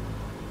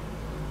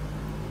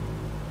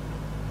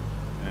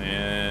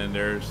 And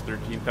there's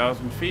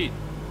 13,000 feet.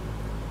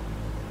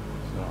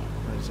 So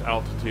there's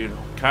altitude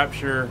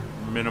capture,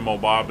 minimal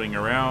bobbing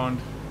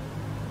around.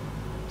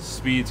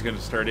 Speed's going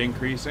to start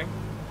increasing.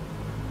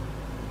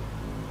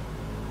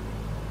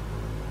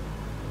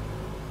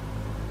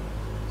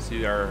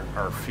 See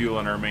our fuel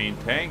in our main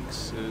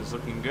tanks is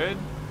looking good.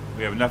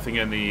 We have nothing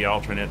in the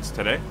alternates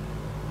today.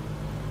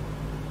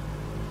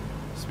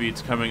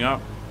 Speed's coming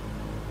up.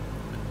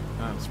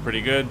 That's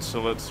pretty good.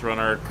 So let's run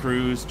our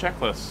cruise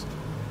checklist.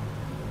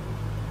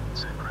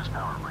 Set cruise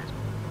power, please.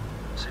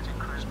 Setting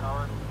cruise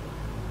power.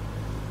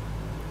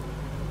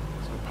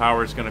 So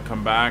power is going to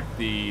come back.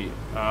 The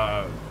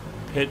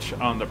pitch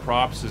on the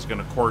props is going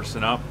to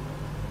coarsen up.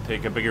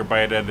 Take a bigger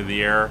bite out of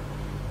the air.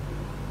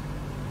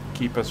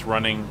 Keep us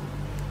running.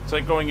 It's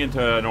like going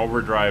into an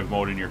overdrive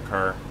mode in your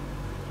car.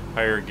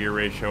 Higher gear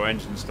ratio,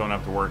 engines don't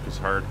have to work as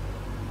hard.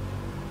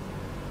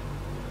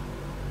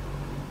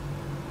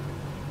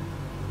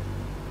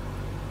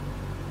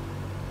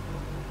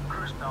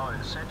 Cruise power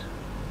is set.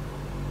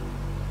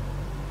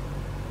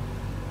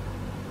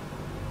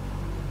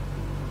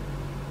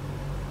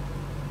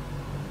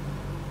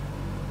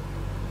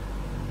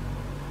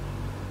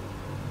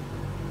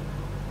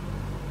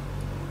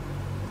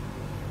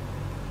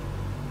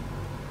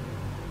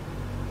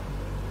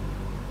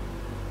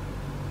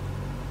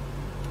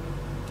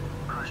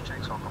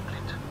 Checks are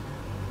complete.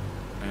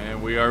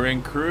 And we are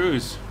in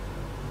cruise.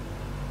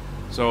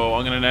 So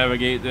I'm going to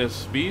navigate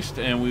this beast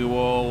and we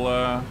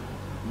will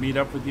meet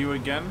up with you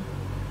again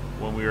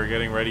when we are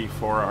getting ready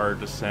for our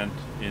descent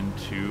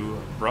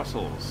into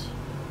Brussels.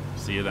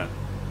 See you then.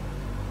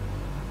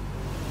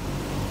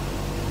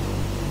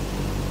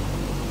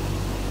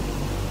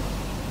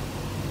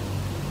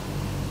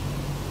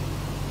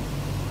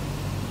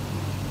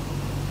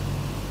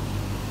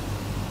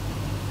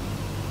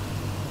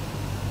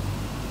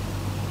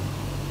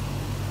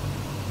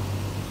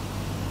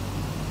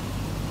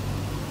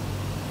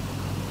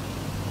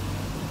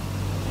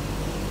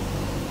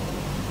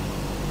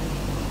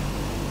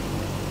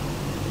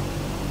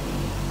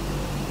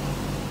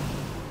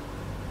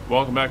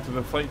 Welcome back to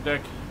the flight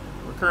deck.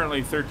 We're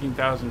currently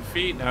 13,000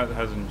 feet. That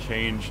hasn't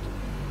changed.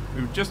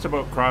 We've just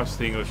about crossed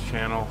the English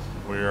Channel.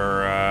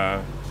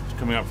 We're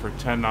coming up for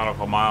 10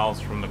 nautical miles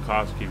from the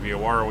Koski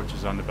VOR, which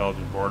is on the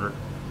Belgian border,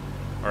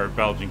 or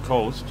Belgian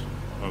coast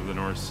of the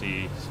North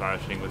Sea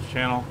 / English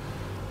Channel.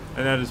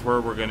 And that is where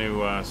we're going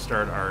to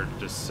start our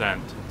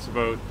descent. It's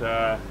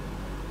about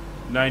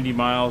 90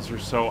 miles or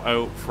so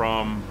out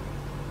from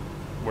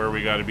where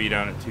we got to be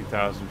down at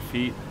 2,000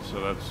 feet.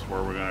 So that's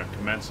where we're going to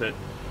commence it.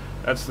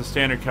 That's the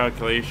standard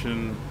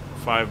calculation,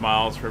 5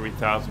 miles for every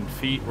 1,000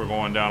 feet. We're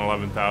going down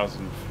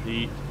 11,000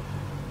 feet.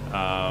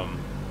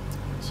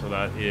 So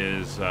that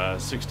is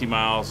 60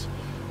 miles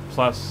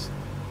plus,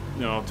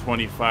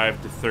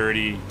 25 to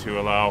 30 to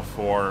allow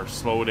for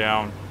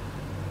slowdown.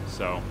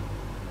 So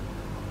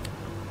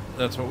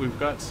that's what we've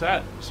got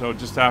set. So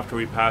just after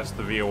we pass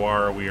the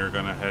VOR, we are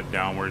going to head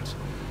downwards.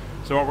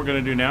 So what we're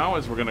going to do now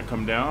is we're going to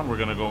come down. We're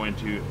going to go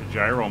into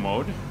gyro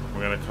mode.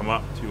 We're going to come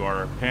up to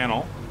our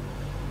panel.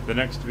 The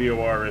next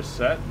VOR is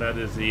set. That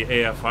is the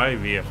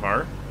AFI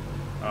VFR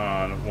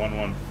on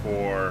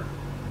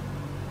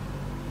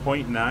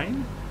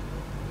 114.9.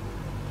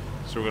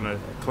 So we're going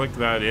to click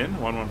that in,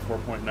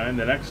 114.9.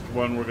 The next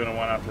one we're going to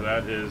want after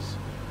that is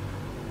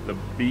the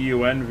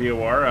BUN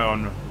VOR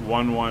on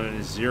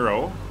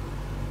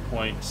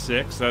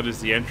 110.6. That is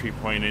the entry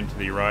point into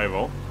the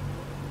arrival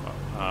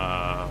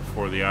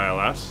for the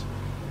ILS.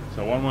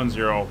 So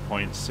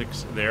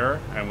 110.6 there,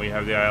 and we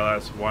have the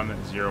ILS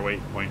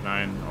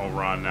 108.9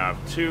 over on nav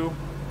 2.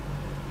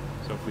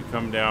 So if we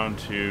come down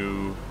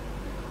to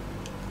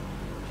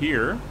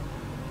here,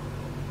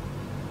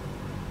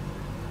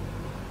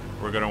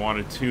 we're going to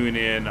want to tune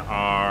in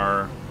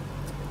our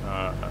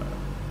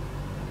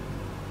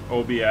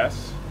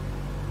OBS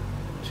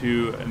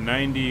to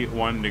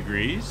 91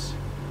 degrees.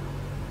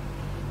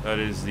 That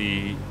is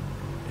the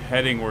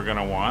heading we're going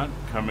to want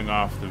coming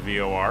off the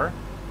VOR.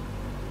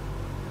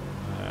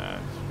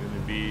 It's going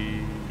to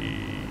be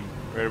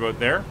right about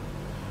there.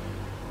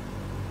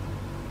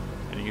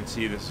 And you can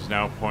see this is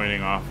now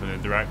pointing off in the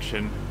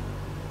direction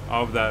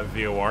of that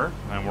VOR,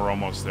 and we're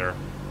almost there.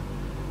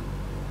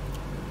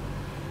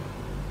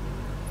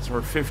 So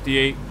we're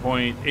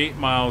 58.8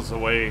 miles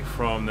away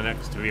from the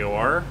next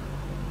VOR.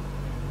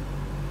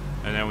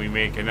 And then we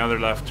make another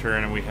left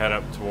turn and we head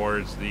up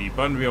towards the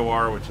Bund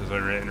VOR, which is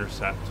our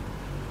intercept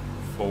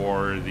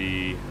for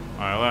the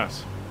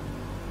ILS.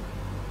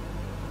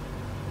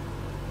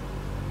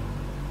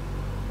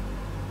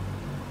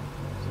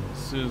 So as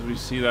soon as we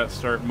see that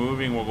start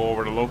moving, we'll go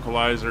over to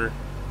localizer.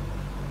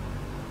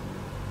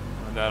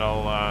 And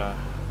that'll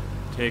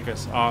take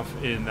us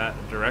off in that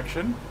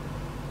direction.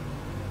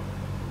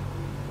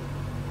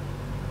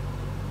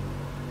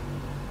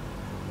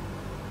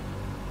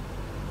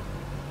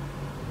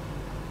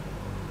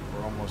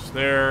 Almost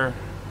there.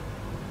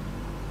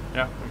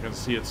 Yeah, we can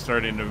see it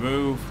starting to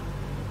move.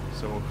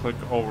 So we'll click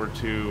over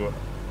to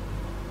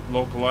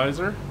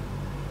localizer.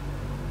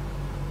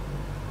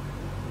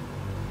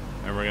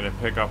 And we're going to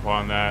pick up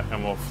on that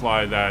and we'll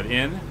fly that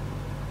in.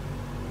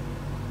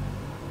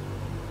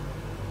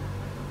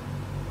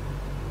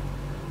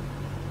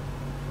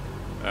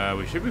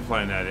 We should be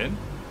flying that in.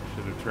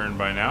 Should have turned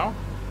by now.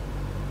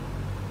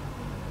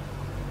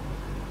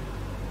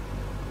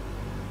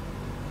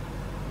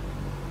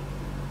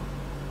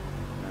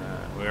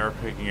 We are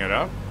picking it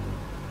up.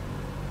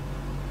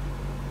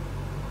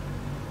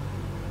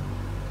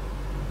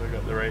 I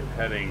got the right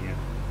heading.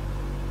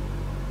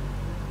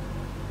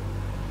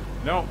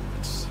 No,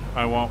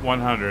 I want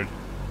 100.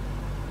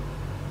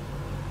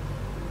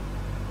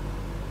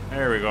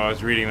 There we go. I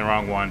was reading the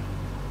wrong one.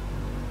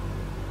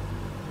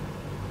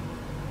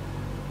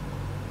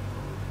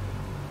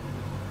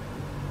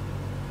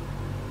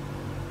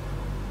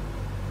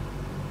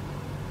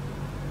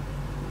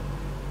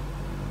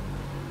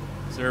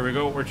 There we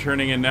go, we're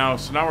turning in now.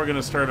 So now we're going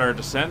to start our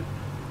descent.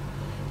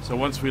 So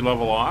once we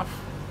level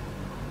off,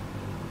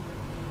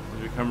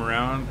 as we come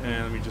around,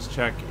 and let me just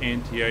check,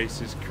 anti-ice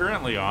is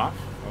currently off,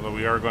 although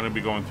we are going to be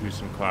going through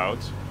some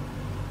clouds.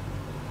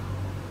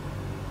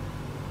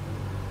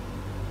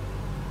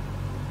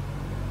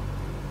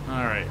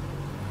 Alright,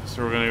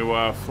 so we're going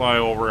to fly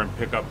over and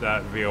pick up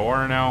that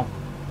VOR now.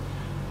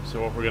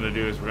 So what we're going to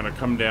do is we're going to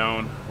come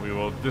down, we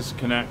will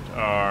disconnect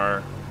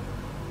our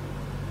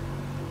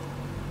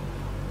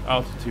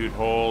altitude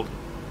hold,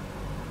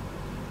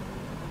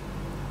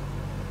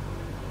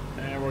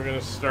 and we're going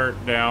to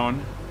start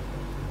down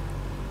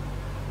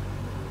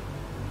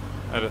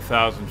at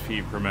 1,000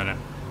 feet per minute.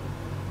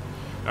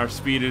 Our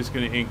speed is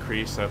going to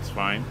increase, that's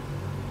fine.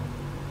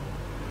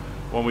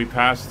 When we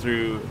pass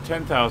through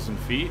 10,000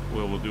 feet,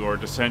 we will do our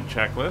descent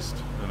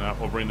checklist, and that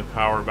will bring the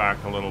power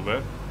back a little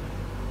bit.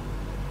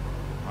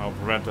 That'll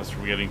prevent us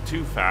from getting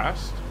too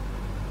fast.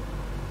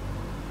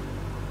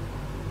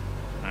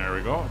 There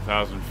we go,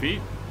 1,000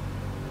 feet.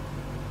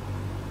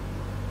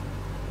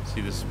 See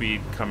the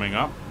speed coming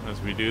up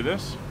as we do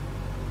this.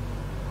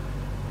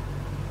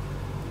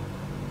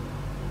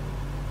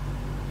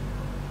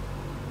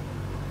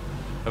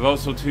 I've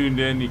also tuned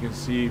in, you can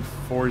see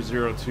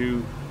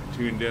 402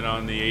 tuned in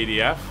on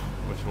the ADF,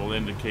 which will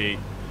indicate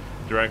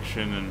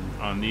direction and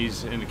on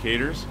these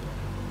indicators.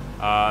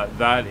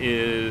 That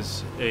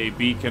is a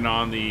beacon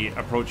on the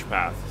approach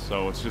path,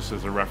 so it's just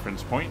as a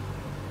reference point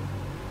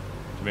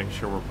to make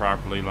sure we're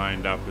properly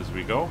lined up as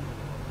we go.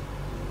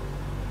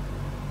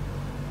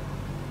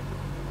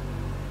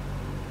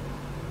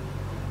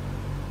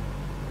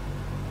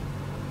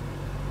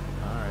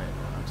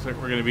 Looks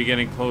like we're going to be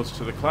getting close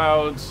to the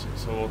clouds,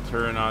 so we'll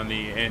turn on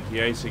the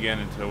anti-ice again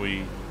until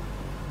we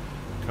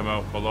come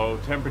out below.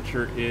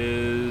 Temperature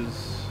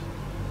is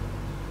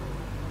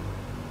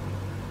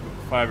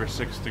 5 or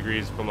 6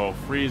 degrees below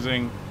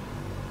freezing,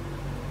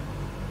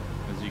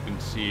 as you can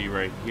see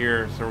right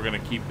here, so we're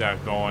going to keep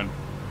that going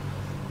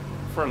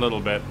for a little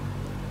bit.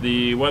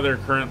 The weather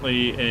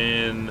currently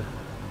in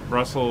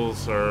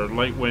Brussels are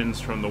light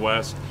winds from the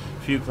west,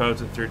 few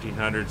clouds at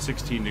 1300,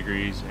 16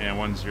 degrees, and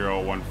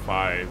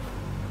 1015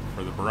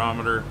 for the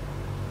barometer,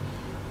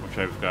 which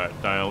I've got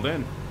dialed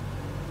in.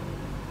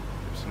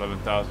 It's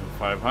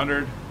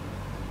 11,500.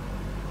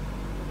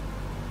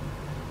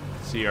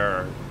 See,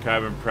 our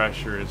cabin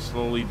pressure is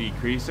slowly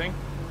decreasing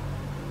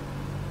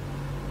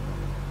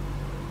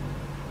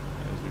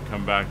as we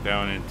come back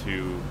down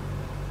into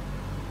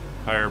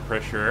higher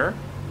pressure air.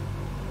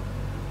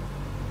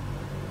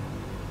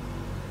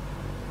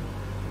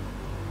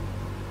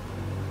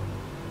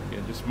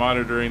 Again, just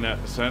monitoring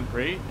that descent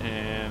rate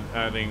and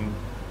adding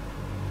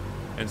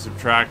and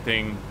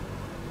subtracting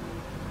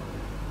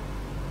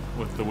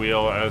with the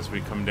wheel as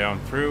we come down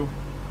through.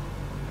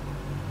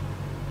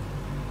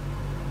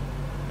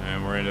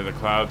 And we're into the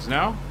clouds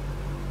now.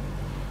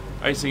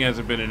 Icing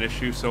hasn't been an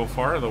issue so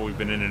far, though we've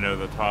been in and out of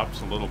the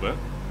tops a little bit.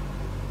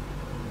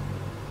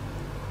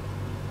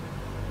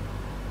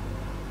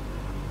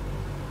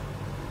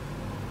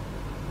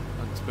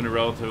 been a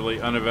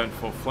relatively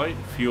uneventful flight.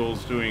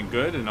 Fuel's doing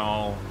good in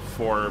all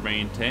 4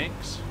 main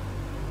tanks.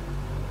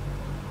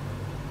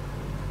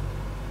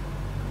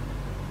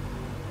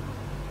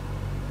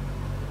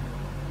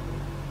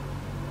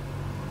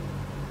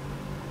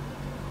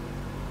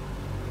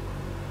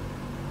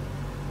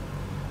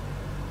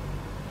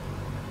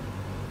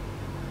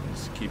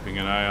 Just keeping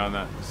an eye on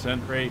that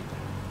descent rate.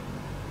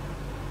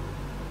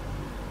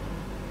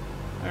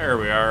 There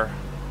we are.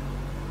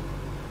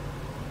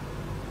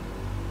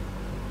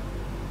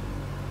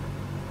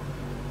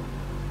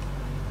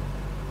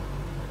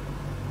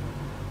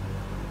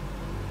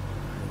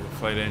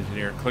 Flight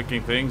engineer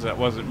clicking things. That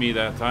wasn't me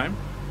that time.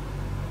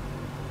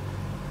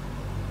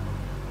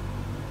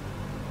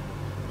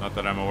 Not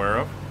that I'm aware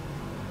of.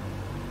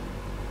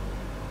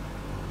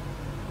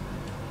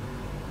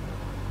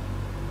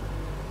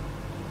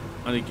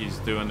 I think he's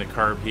doing the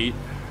carb heat.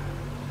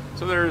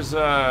 So there's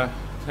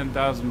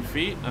 10,000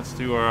 feet. Let's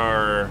do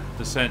our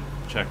descent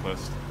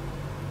checklist.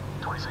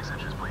 26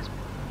 inches, please.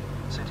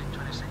 Setting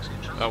 26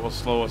 inches. That will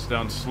slow us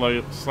down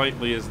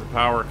slightly as the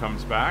power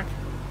comes back.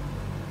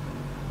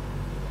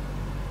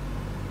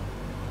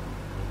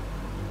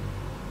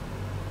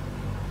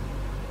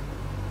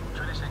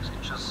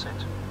 Set.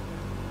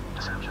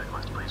 Descent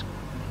checklist, please.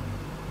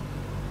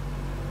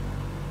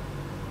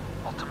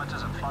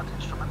 Altimeters and flight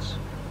instruments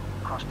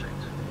cross-checked.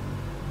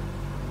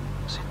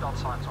 Seatbelt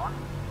signs on.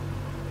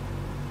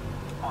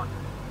 On.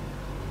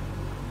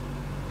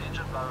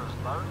 Engine blowers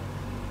low.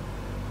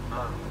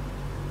 Low.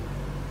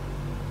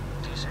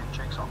 Descent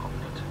checks are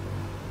complete.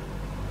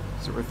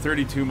 So we're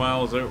 32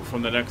 miles out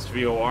from the next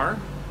VOR.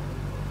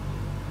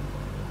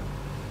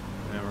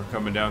 And we're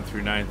coming down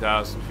through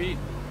 9,000 feet.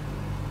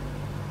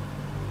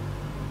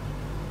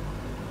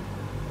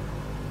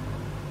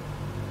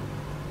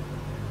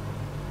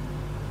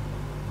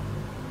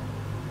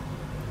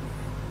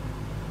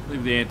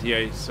 Leave the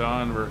anti-ice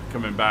on. We're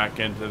coming back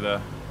into the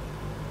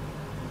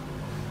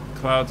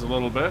clouds a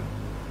little bit.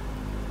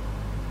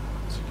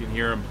 So you can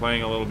hear him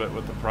playing a little bit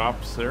with the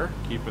props there,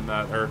 keeping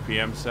that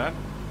RPM set.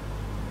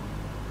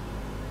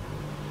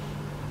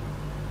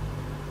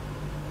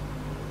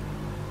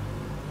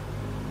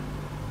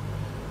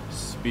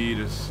 Speed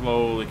is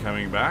slowly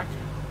coming back.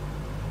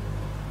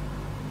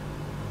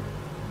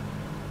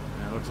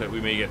 And it looks like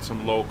we may get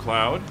some low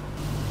cloud.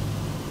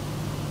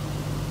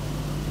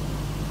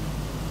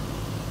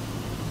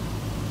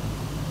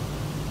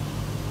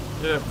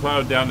 Did have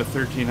cloud down to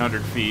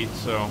 1,300 feet,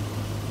 so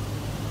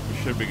we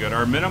should be good.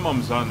 Our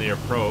minimums on the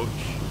approach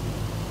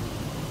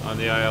on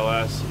the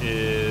ILS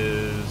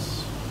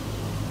is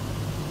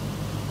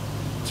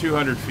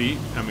 200 feet.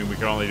 I mean, we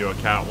can only do a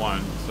Cat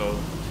 1, so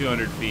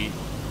 200 feet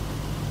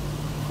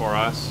for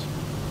us.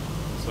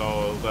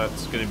 So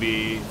that's going to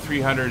be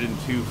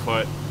 302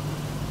 foot.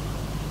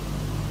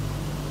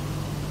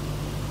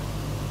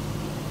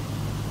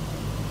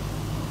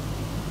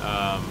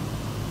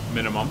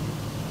 Minimum.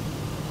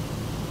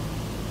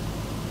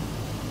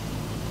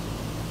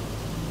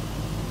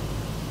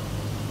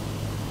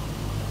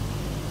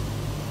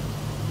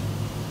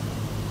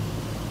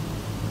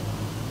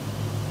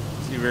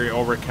 Very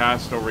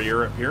overcast over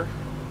Europe here.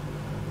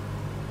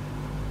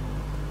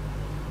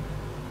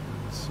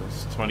 So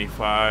it's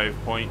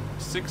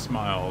 25.6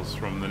 miles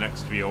from the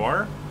next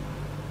VOR,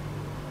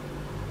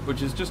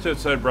 which is just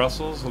outside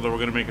Brussels, although we're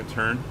going to make a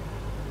turn.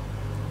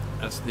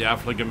 That's the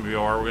Affligem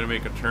VOR. We're going to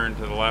make a turn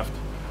to the left,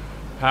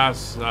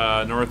 pass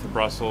north of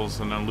Brussels,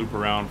 and then loop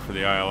around for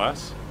the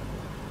ILS.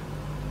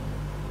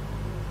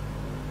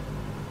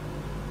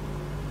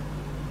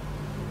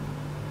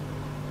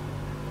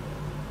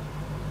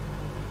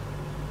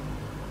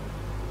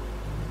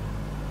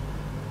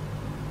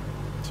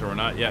 So we're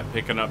not yet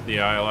picking up the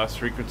ILS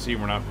frequency.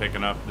 We're not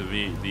picking up the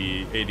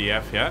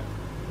ADF yet,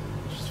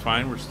 which is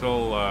fine. We're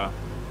still a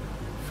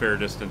fair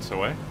distance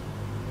away.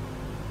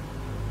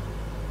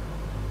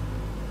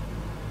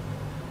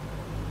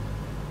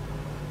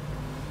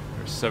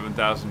 There's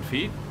 7,000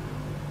 feet.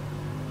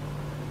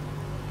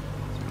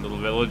 Some little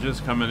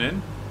villages coming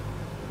in.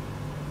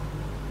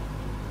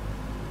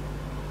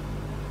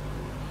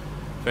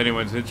 If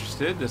anyone's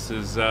interested, this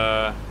is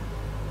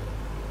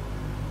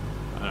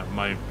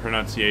my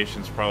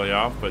pronunciation's probably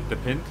off, but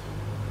Depinte.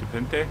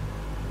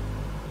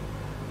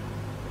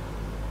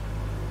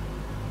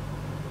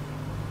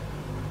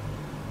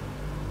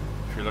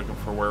 If you're looking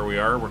for where we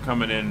are, we're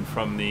coming in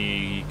from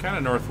the kind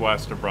of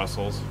northwest of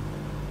Brussels.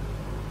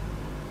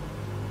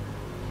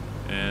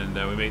 And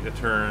we make the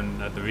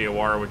turn at the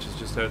VOR, which is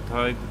just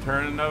outside the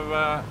turn of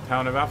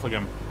town of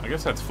Affligem. I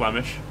guess that's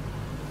Flemish.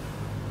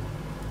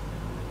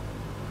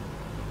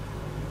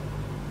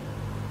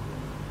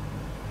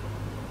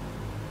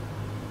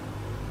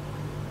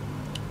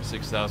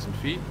 6,000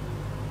 feet.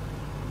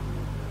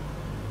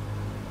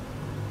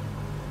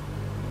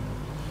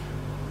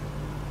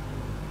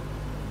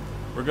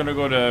 We're going to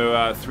go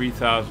to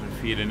 3,000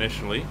 feet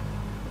initially.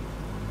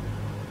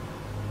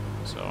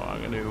 So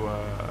I'm going to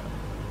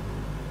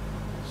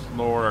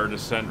lower our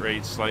descent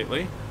rate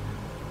slightly.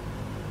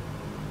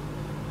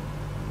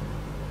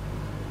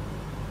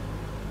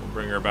 We'll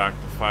bring her back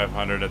to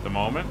 500 at the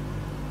moment.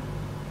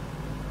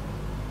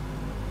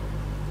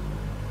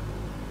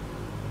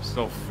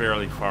 Still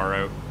fairly far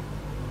out.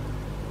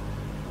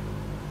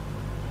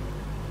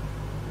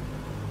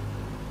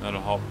 That'll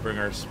help bring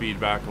our speed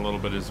back a little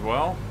bit as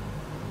well.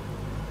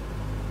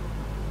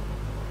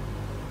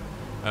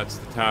 That's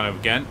the town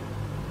of Ghent.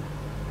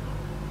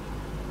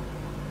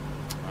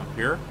 Up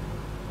here.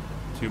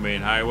 Two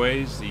main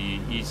highways, the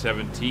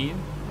E17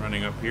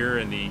 running up here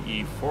and the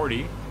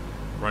E40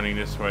 running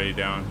this way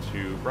down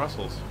to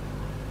Brussels.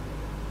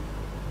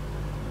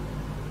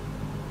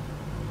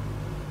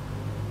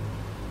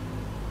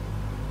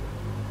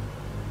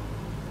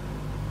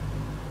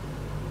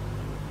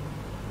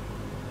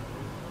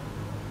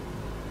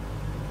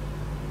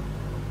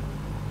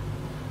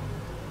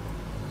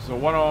 So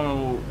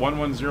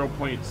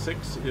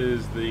 110.6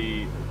 is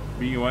the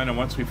BUN, and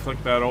once we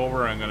flick that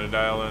over, I'm going to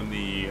dial in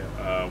the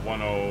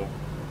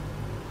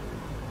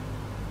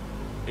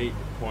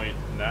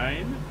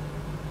 108.9,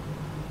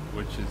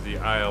 which is the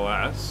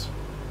ILS,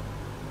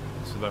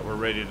 so that we're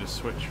ready to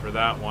switch for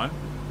that one.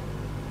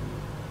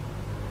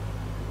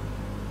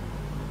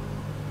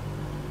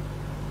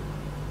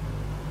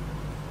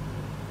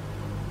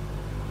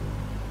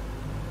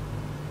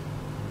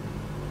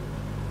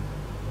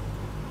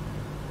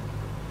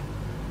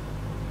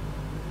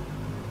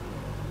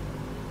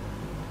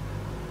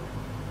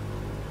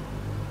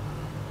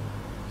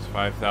 It's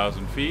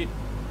 5,000 feet.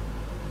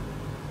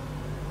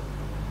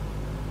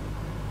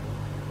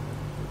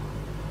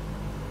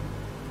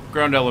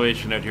 Ground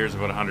elevation out here is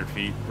about 100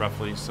 feet,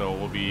 roughly, so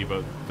we'll be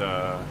about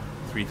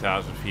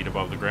 3,000 feet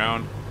above the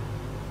ground.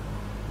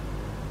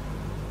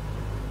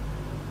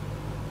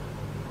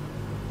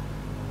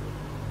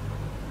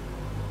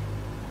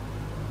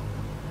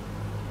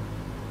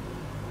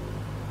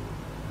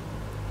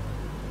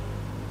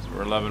 So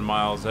we're 11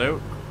 miles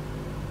out.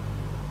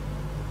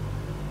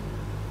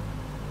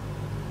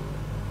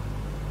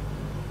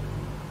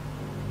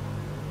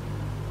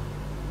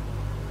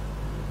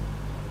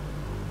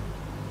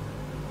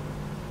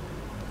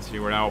 See,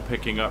 we're now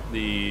picking up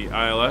the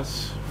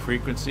ILS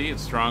frequency.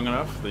 It's strong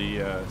enough.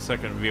 The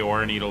second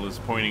VOR needle is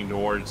pointing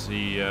towards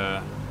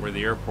the where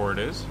the airport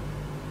is.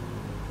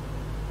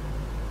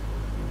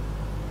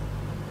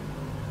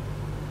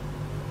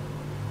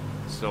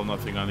 Still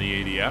nothing on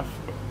the ADF,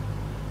 but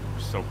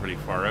we're still pretty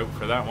far out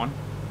for that one.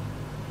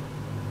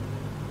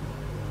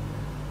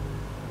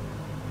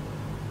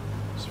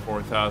 It's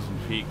 4,000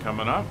 feet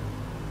coming up.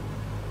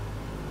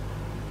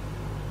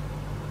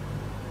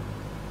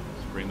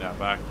 Bring that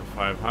back to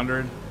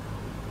 500.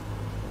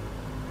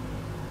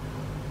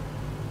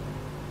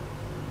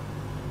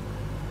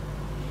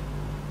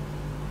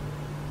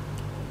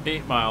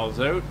 Eight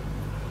miles out,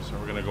 so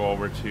we're going to go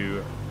over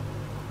to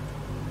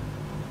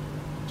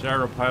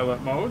gyro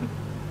pilot mode.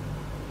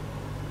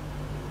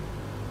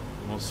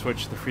 We'll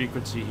switch the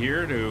frequency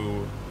here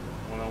to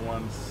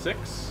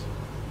 101.6,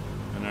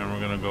 and then we're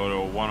going to go to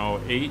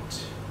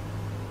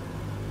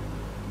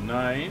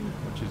 108.9,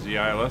 which is the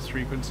ILS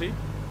frequency.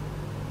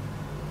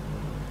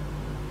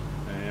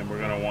 And we're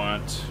going to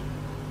want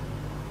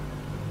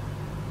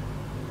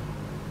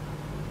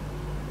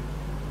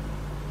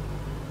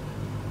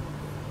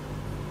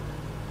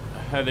a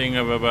heading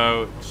of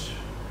about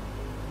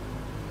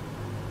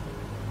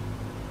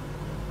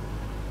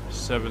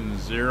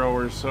 70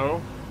 or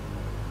so.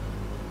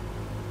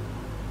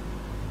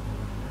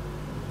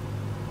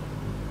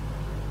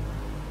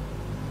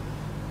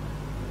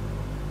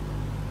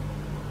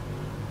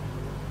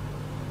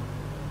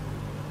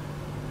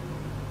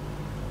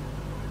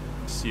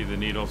 See the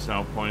needles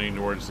now pointing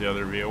towards the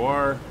other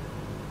VOR.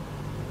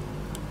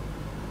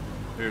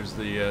 There's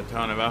the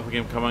town of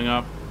Applegate coming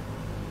up.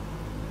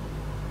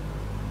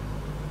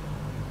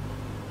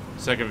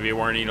 Second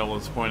VOR needle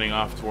is pointing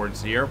off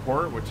towards the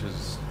airport, which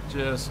is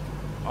just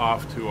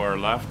off to our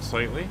left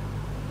slightly.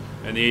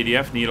 And the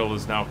ADF needle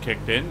is now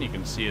kicked in. You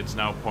can see it's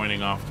now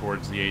pointing off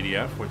towards the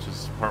ADF, which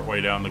is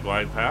partway down the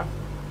glide path.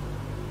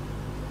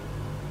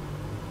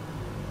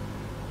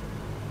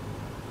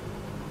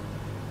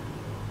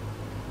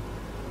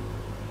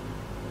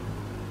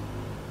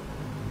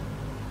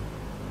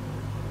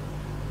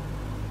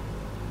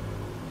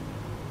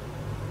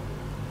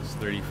 It's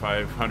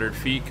 3,500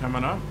 feet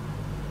coming up.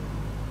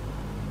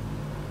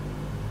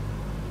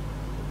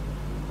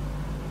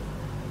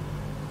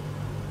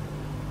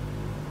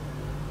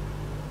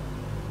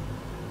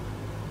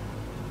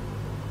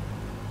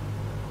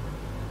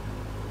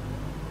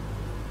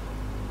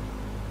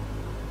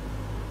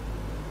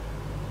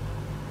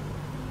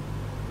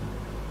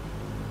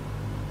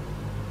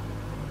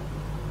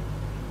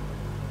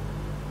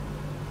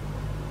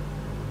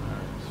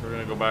 So we're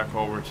going to go back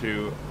over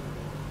to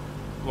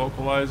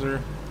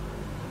localizer,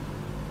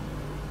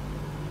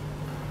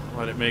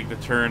 let it make the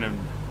turn and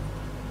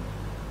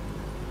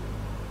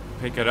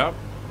pick it up.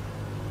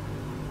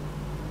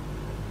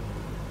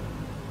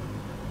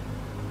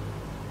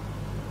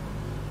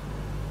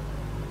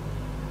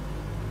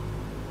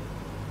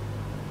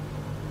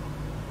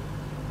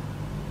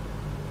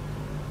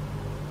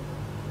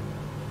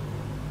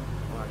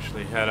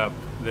 actually head up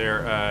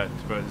there at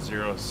about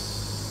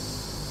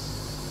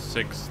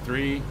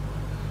 0.063.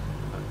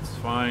 That's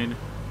fine.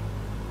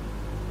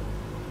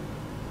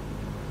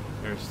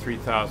 There's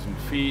 3,000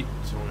 feet,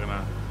 so we're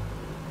gonna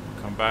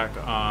come back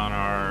on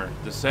our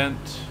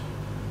descent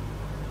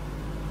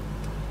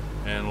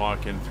and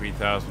lock in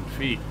 3,000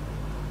 feet.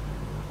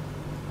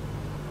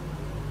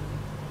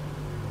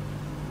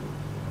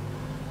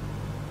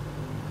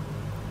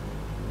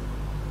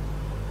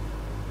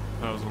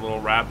 That was a little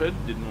rapid,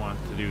 didn't want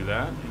to do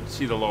that. You can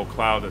see the low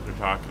cloud that they're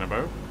talking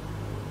about.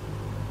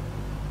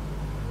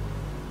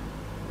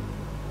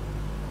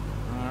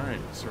 Alright,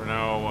 so we're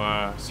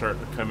now starting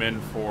to come in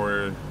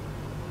for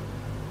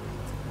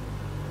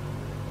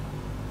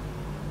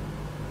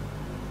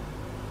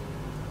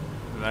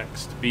the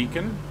next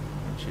beacon,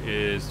 which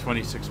is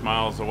 26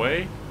 miles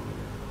away.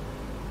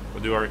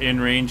 We'll do our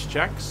in-range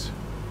checks.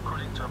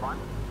 Cooling turbine.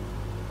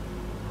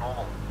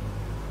 Normal.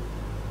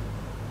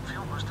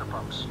 Fuel booster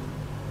pumps.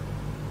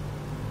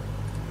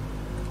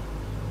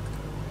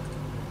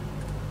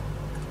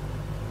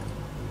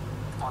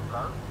 On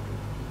low.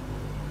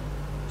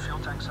 Fuel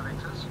tank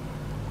selectors.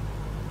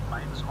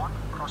 Mains on,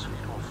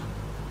 crossfeed off.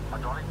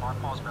 Hydraulic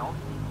bypass valve.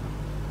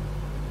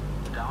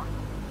 Down.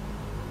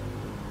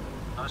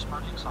 No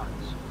smoking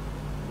signs.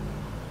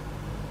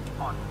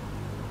 On.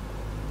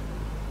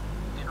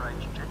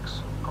 In-range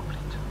checks complete.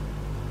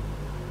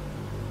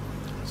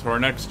 So our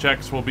next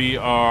checks will be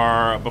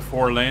our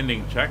before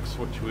landing checks,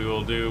 which we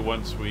will do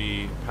once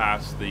we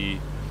pass the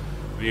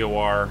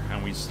VOR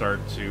and we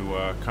start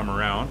to come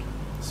around.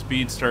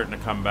 Speed's starting to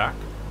come back.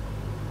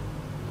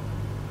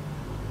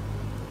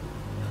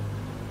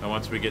 And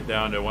once we get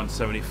down to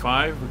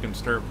 175, we can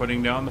start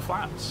putting down the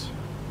flaps.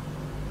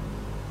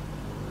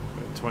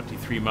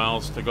 23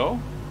 miles to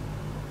go.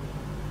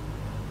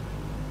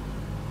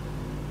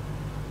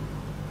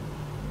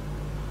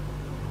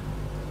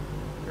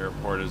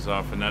 Airport is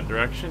off in that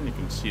direction. You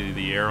can see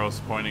the arrows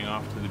pointing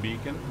off to the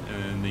beacon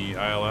and the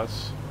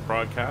ILS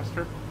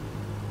broadcaster.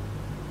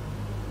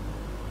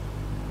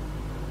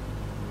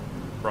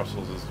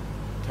 Brussels is,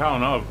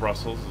 town of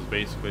Brussels is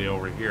basically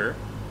over here.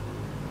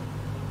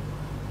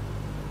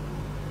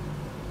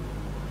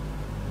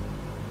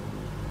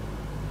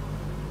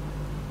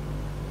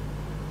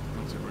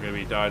 Looks like we're going to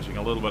be dodging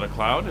a little bit of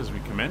cloud as we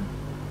come in.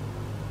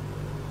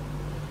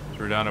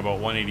 So we're down about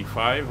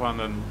 185 on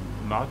the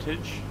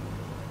knottage.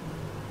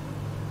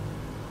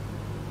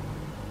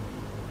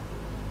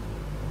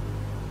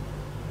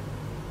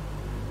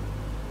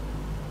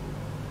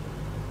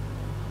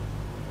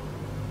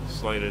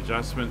 Slight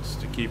adjustments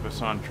to keep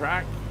us on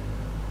track.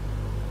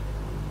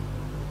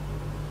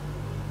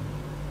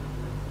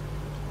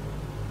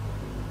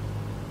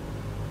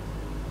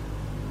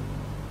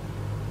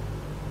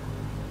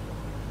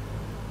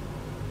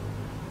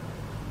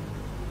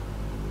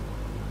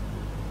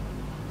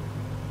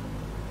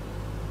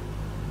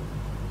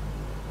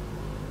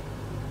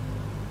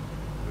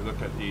 We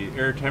look at the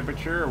air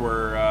temperature,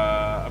 we're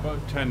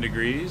about 10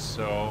 degrees,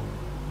 so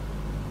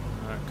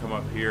come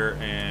up here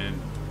and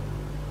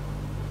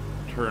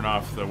turn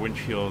off the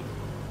windshield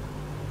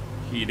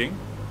heating.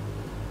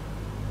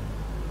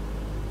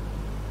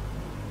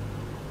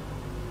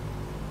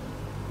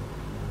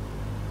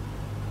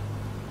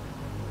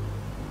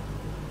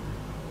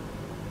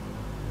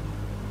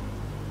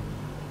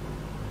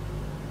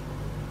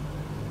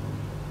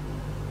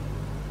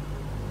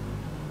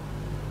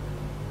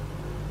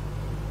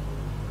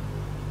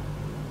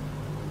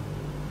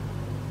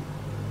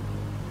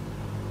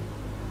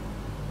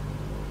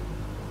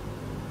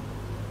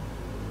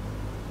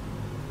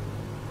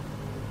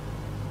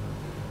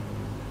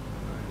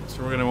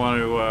 So we're going to want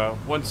to,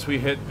 once we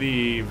hit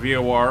the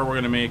VOR, we're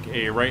going to make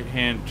a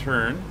right-hand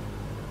turn.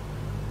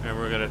 And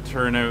we're going to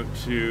turn out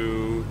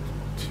to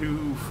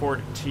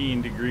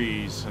 214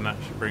 degrees, and that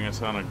should bring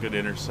us on a good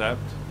intercept.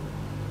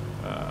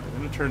 I'm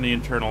going to turn the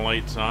internal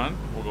lights on.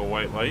 We'll go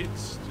white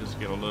lights, just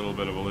get a little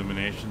bit of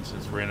illumination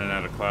since we're in and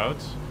out of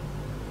clouds.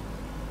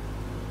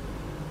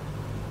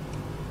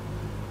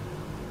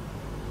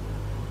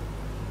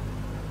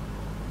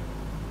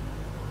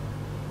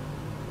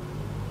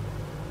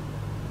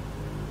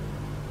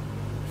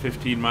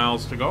 $15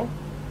 miles to go.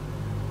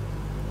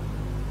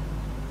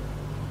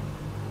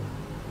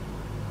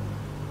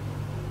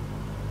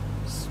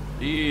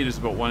 Speed is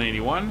about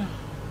 181.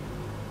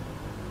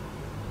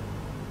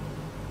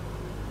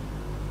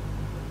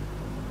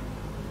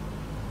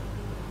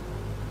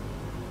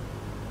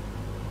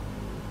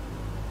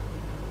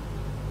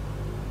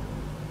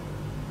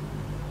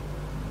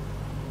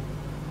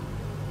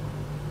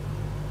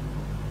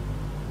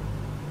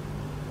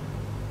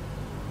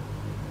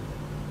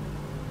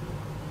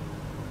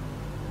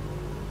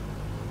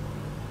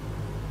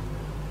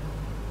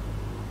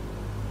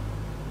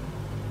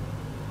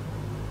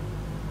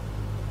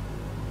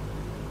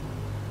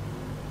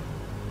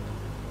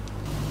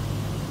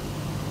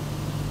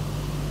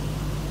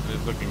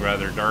 Looking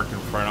rather dark in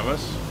front of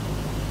us.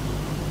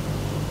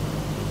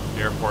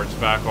 The airport's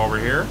back over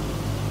here.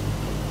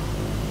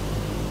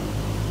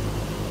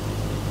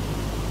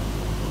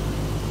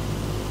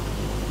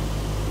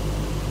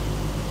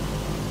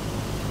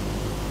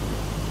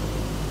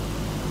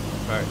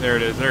 Right, there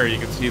it is. There you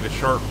can see the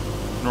short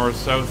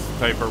north-south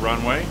type of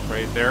runway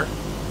right there.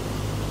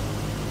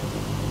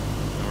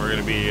 And we're going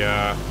to be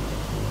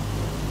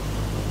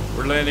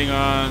we're landing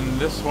on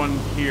this one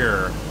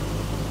here.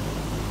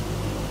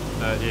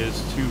 That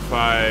is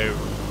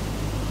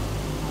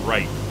 25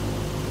 right.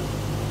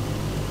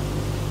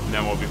 And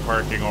then we'll be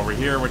parking over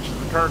here, which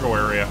is the cargo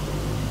area.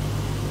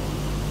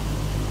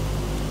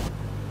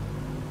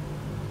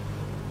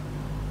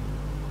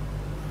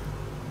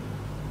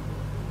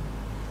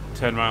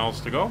 $10 miles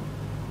to go.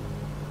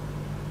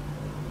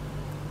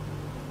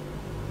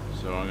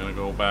 So I'm going to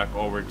go back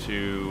over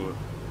to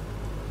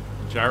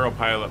gyro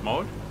pilot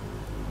mode.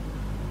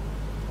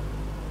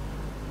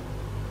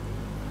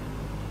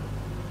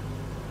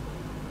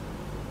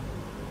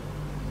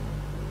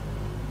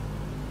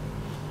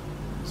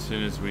 As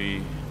soon as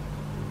we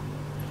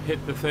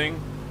hit the thing,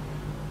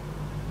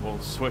 we'll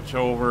switch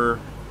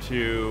over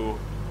to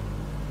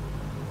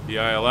the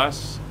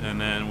ILS, and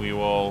then we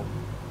will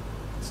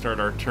start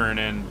our turn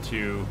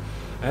into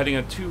heading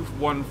at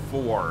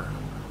 214,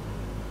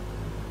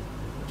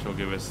 which will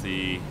give us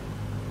the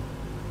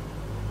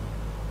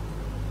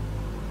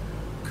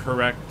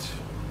correct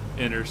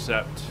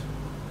intercept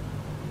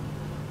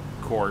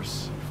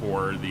course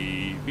for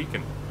the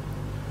beacon,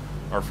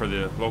 or for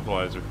the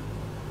localizer.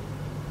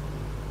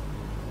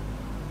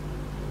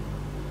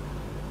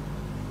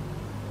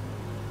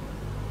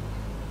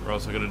 We're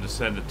also going to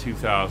descend to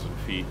 2,000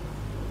 feet.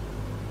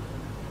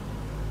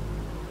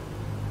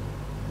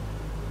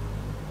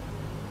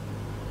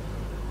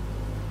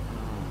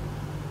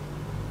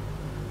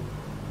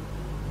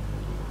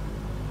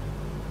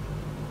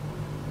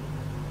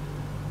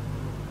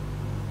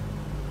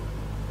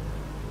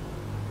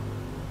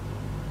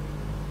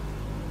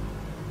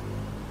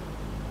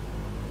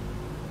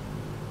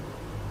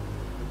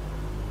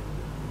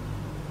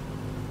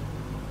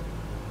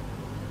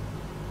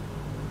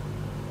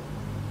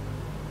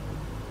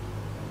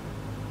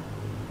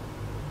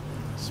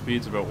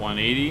 Speed's about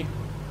 180.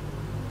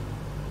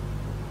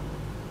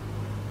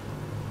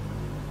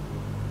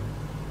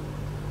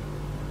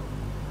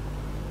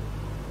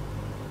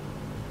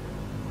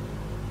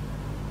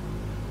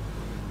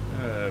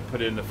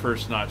 Put in the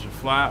first notch of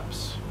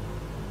flaps.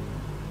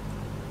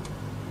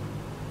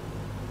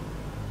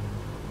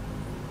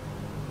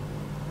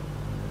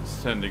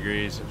 It's 10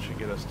 degrees. It should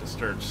get us to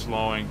start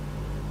slowing.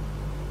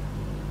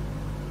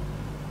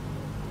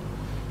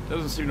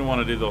 Doesn't seem to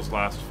want to do those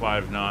last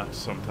 5 knots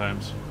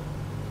sometimes.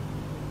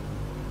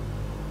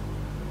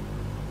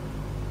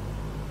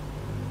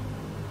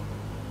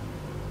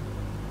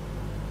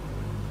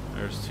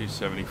 There's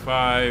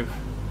 275.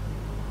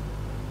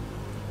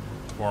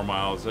 4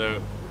 miles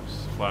out.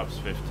 Flaps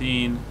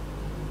 15.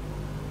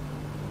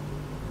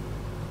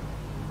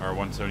 Or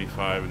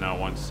 175, now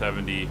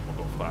 170. We'll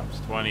go flaps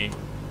 20.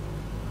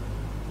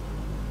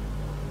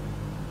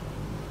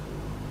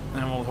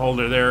 And we'll hold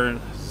her there.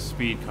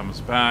 Speed comes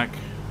back.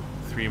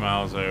 3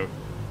 miles out.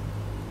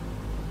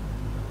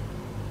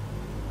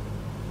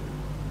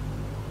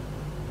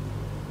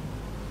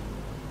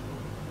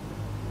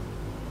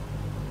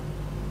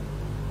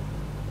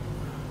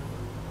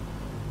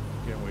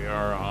 Again, we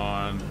are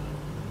on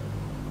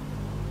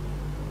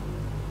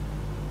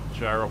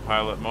gyro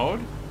pilot mode.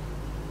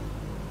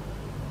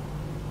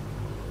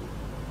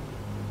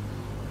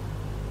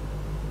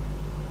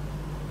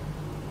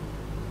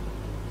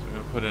 So I'm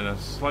going to put in a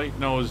slight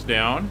nose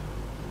down.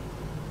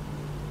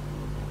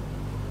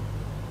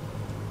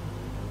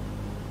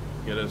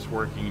 Get us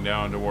working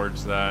down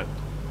towards that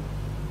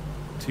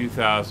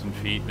 2,000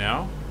 feet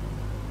now.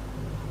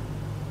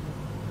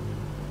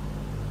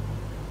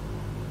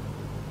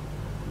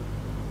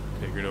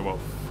 Take her to about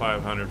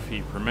 500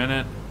 feet per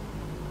minute.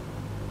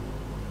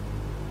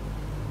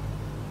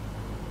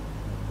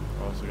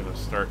 Also going to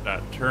start that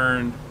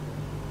turn.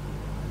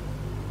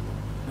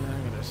 And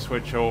I'm going to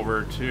switch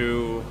over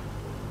to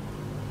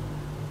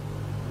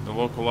the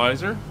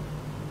localizer.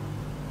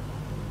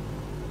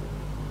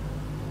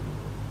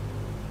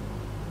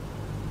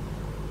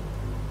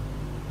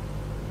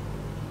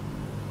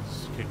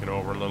 Let's kick it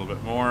over a little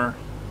bit more.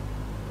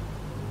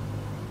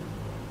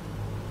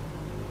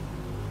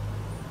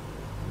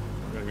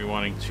 We're going to be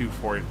wanting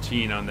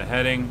 214 on the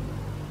heading.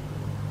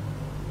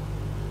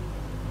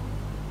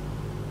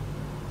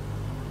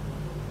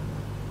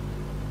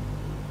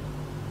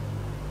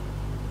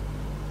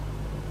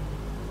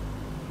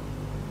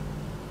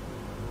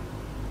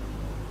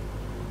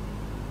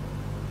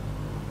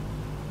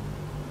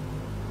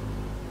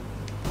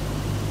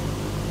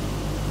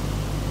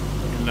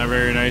 Not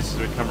very nice as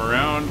we come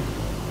around.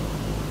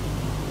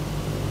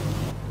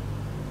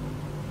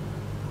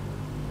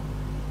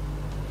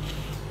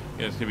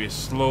 Yeah, it's going to be a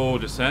slow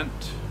descent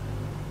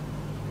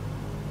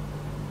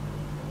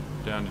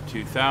down to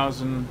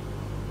 2,000.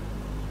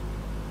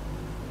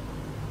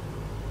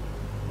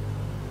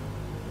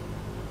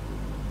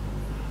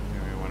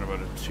 We want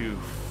about a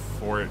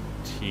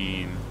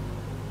 214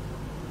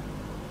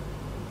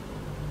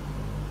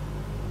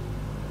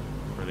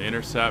 for the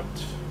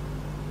intercept.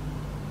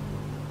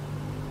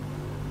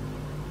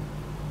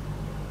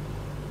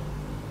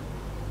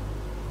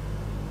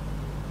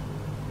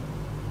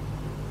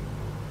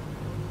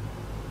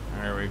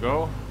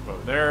 go,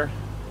 about there.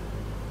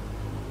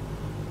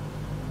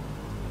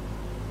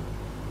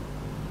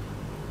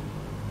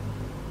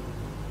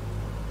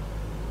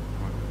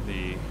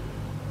 The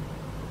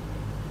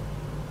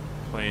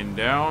plane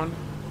down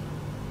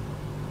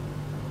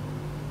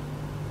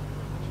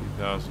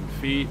 2,000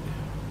 feet.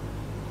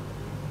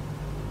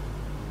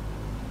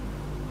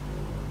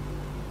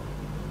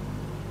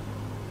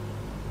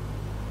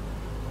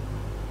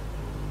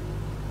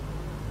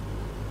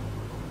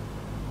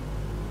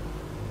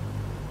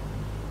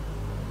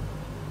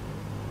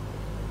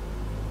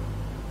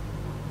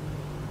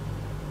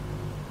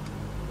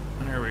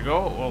 There we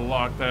go. We'll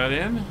lock that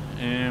in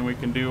and we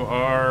can do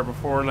our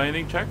before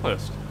landing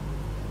checklist.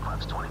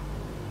 Flaps 20.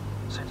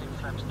 Setting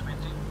flaps 20.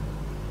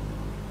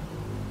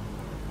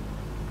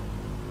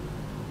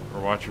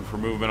 We're watching for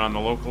movement on the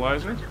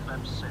localizer. 20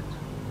 flaps set.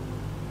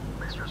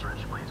 Mixtures rich,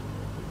 please.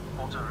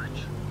 Auto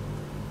rich.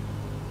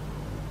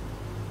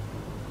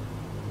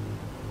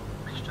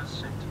 Mixtures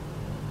set.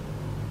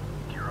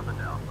 Gear up and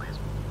down, please.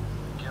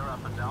 Gear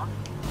up and down.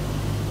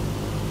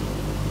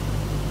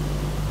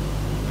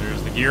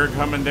 There's the gear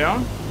coming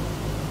down.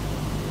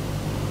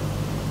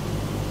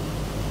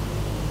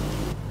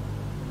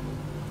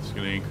 It's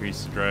going to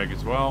increase the drag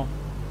as well.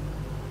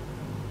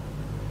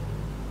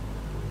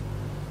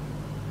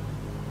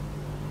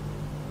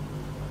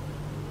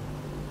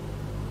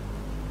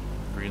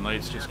 Green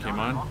lights just came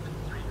on.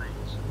 3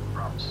 greens.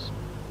 Props.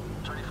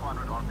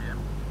 2400 RPM.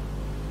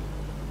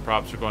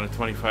 Props are going to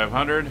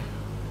 2500.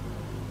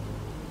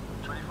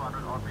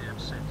 2400 RPM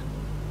set.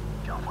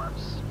 Cow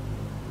flaps.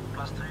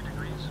 Plus 3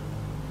 degrees.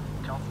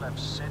 Cow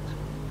flaps set.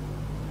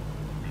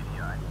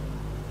 ADI.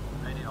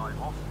 ADI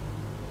off.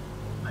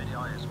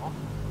 ADI is off.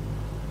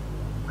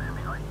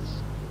 Landing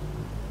lights.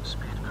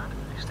 Speed good.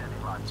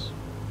 Extending lights.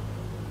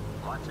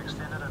 Lights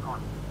extended and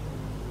on.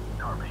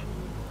 RB.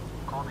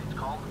 Call meet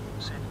call.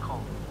 Set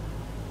call.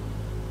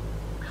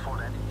 Before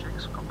landing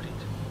checks complete.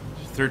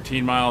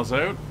 13 miles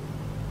out.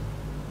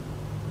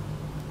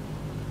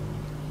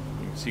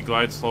 You can see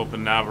glide slope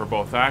and nav are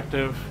both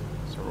active.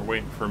 So we're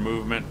waiting for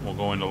movement. We'll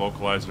go into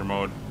localizer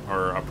mode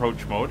or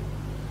approach mode.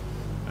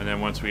 And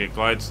then once we get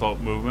glide slope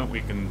movement,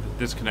 we can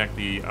disconnect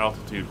the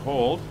altitude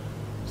hold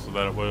so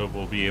that it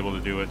will be able to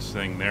do its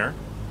thing there.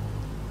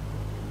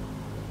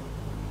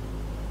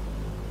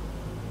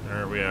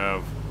 There we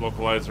have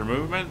localizer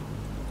movement.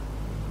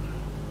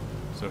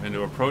 So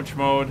into approach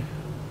mode.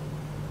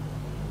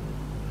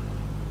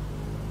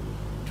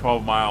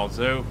 12 miles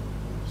out,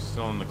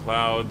 still in the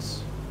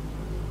clouds.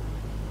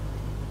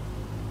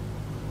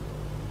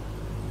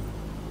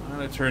 I'm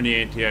going to turn the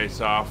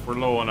anti-ice off. We're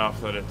low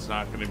enough that it's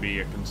not going to be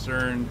a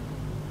concern.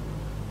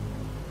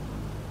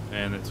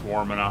 And it's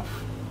warm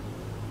enough.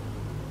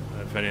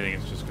 If anything,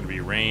 it's just going to be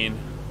rain.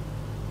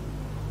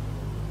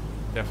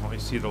 Definitely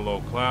see the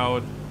low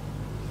cloud.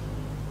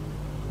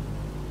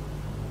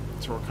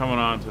 So we're coming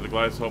on to the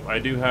glide slope. I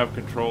do have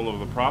control of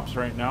the props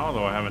right now,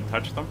 although I haven't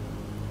touched them.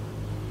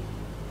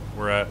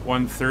 We're at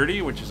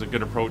 130, which is a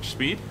good approach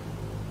speed.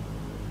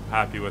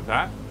 Happy with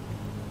that.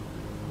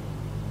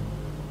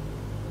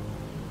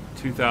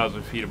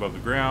 2,000 feet above the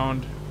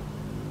ground.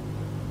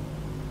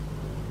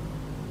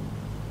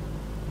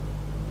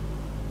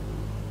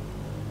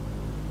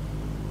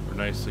 We're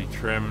nicely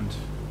trimmed.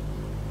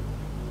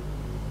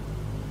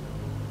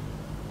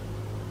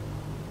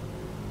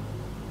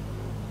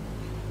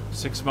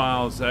 Six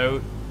miles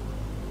out,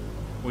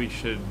 we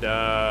should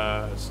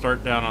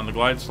start down on the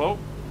glide slope.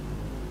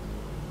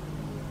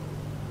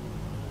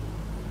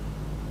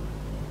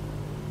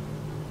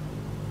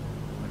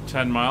 Like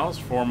 10 miles,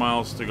 4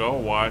 miles to go,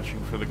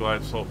 watching for the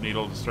glide slope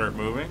needle to start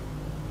moving.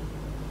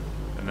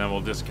 And then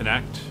we'll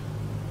disconnect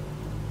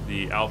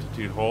the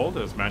altitude hold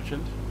as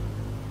mentioned.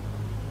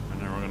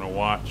 And then we're going to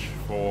watch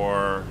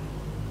our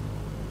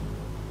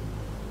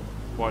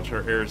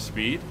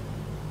airspeed.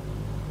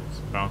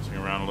 Bouncing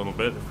around a little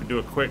bit. If we do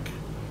a quick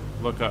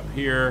look up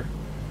here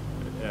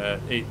at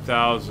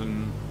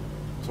 8,000,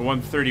 so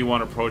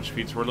 131 approach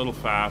speed, so we're a little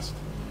fast,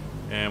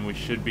 and we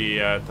should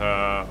be at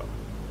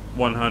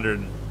 100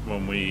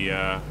 when we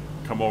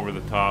come over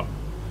the top.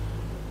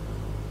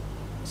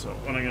 So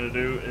what I'm going to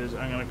do is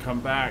I'm going to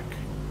come back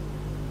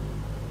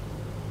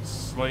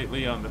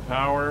slightly on the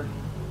power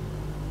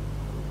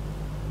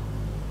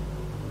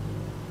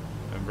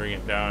and bring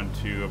it down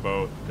to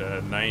about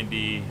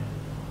 90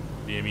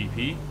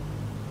 DMEP.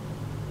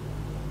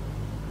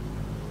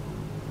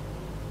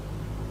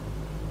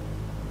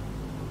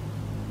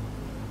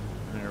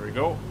 There we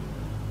go.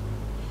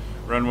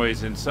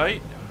 Runway's in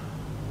sight.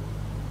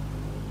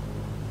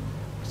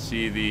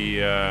 See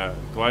the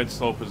glide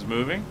slope is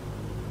moving.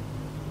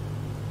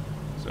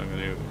 So I'm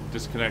going to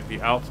disconnect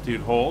the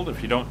altitude hold.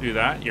 If you don't do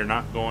that, you're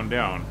not going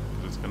down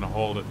because it's going to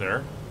hold it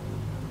there.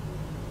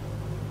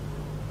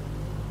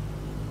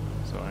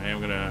 So I am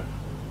going to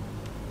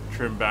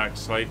trim back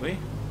slightly.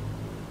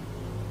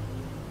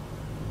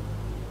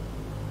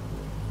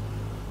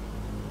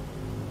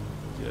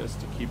 Just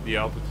to keep the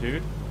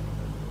altitude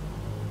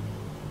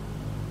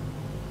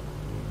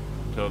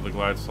until the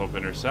glide slope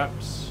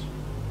intercepts.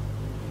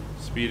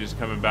 Speed is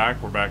coming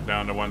back. We're back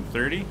down to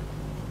 130.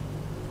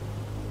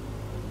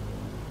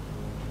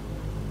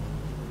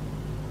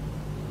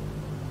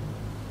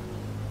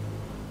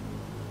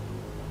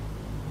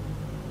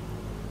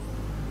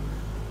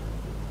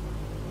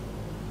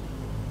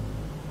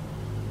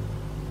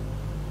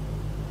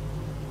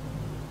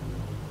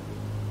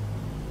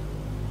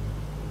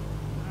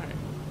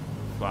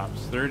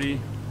 Flaps 30.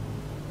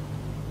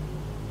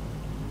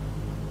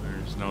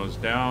 There's nose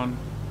down.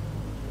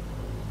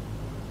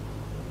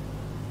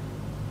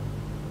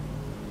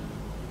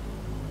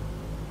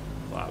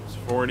 Flaps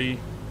 40.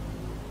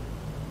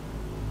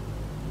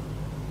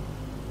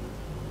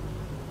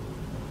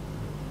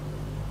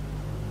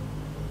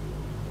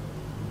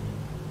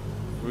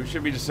 We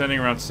should be descending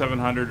around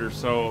 700 or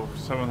so,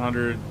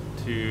 700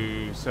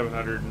 to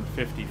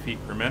 750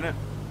 feet per minute.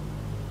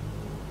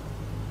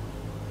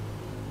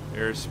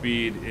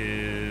 Airspeed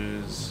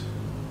is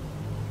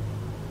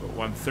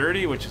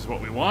 130, which is what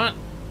we want.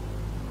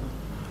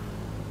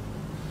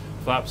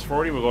 Flaps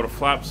 40, we'll go to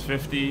flaps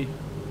 50.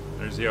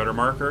 There's the outer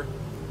marker.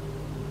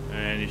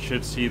 And you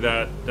should see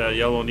that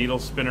yellow needle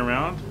spin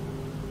around.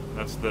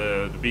 That's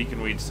the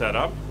beacon we'd set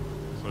up.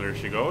 So there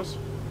she goes.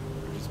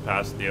 Just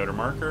past the outer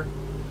marker.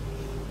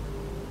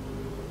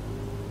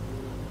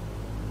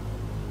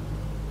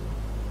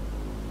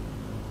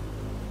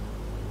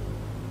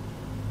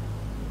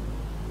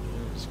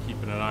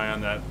 Keeping an eye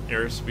on that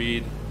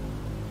airspeed.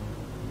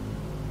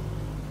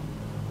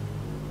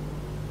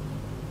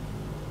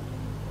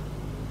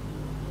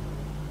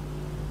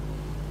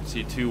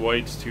 See 2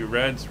 whites, 2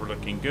 reds. We're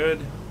looking good.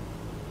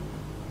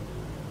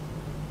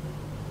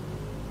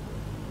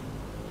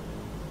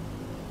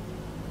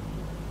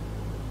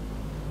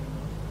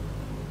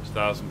 It's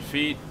 1,000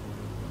 feet.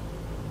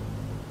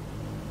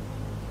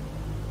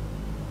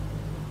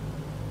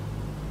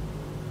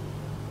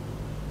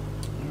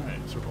 All right,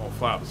 so all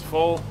flaps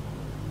full.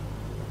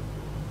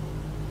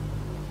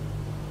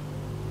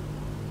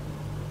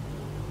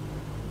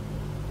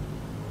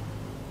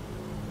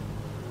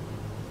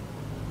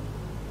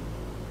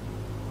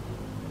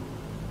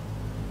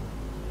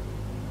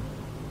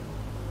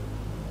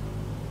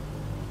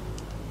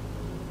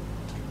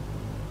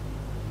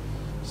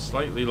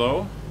 Slightly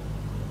low.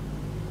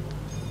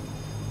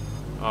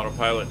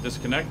 Autopilot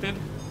disconnected.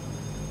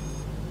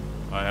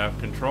 I have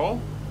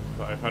control.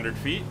 500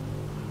 feet.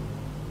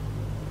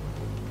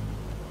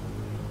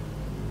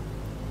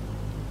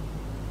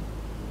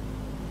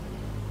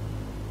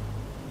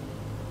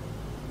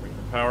 Bring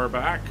the power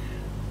back.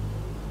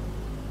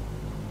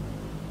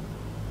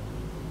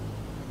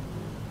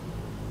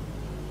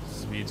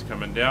 Speed's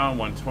coming down,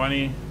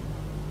 120.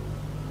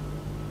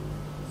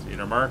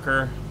 Cedar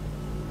marker.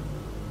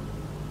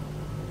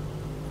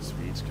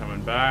 Speed's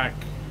coming back.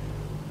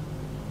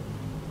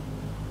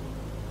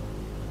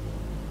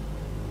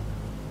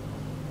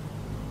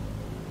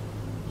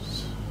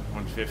 It's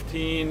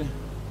 115.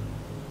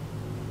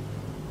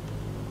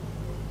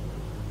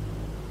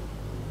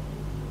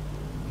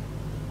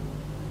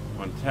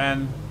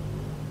 $110.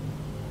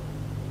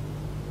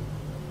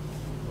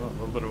 A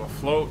little bit of a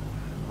float.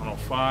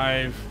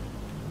 105.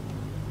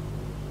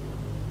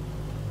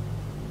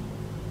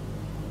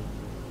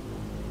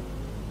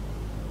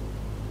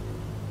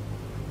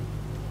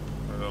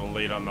 A little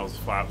late on those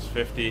flaps.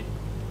 50.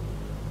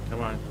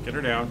 Come on, get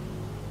her down.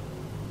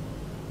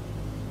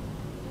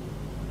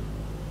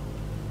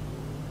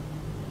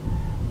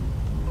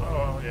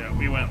 Oh yeah,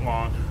 we went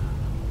long.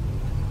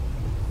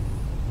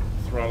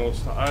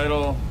 Throttles to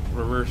idle.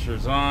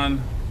 Reversers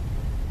on.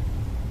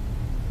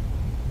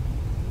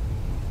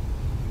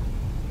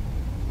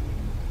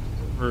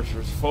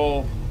 Reversers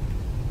full.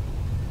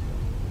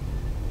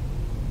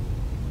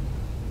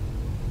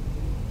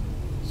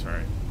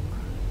 Sorry.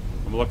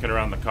 I'm looking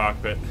around the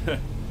cockpit.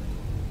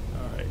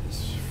 Alright,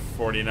 it's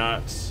 40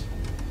 knots.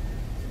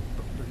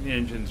 Bring the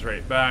engines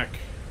right back.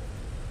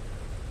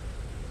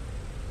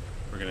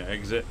 We're going to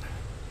exit.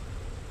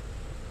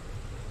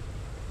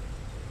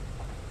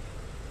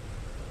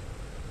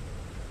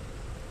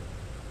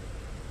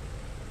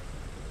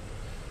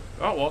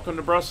 Oh, welcome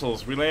to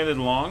Brussels. We landed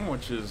long,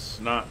 which is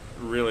not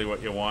really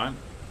what you want.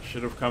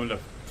 Should have come to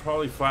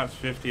probably flaps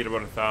 50 at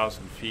about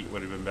 1,000 feet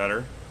would have been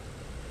better.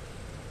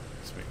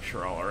 Let's make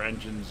sure all our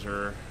engines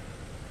are...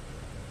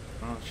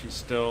 Oh, she's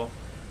still...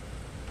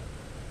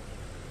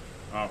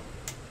 Oh.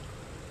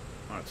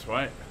 That's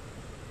why.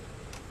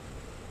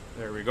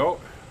 There we go.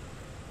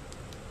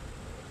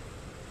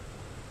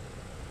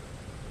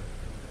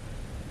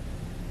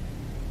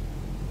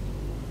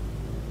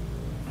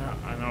 Yeah,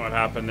 I know what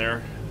happened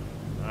there.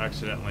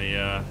 Accidentally,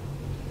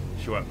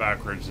 she went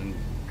backwards and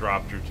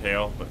dropped her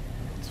tail, but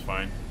it's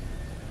fine.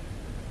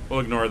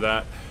 We'll ignore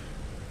that.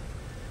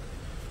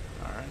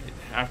 Alright,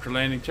 after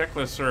landing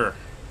checklist, sir.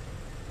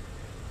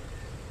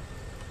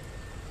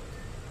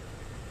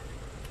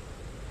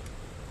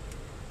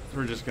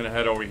 We're just going to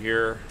head over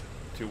here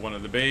to one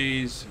of the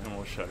bays and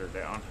we'll shut her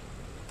down.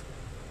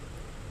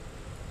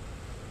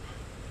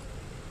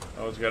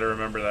 Always got to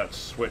remember that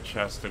switch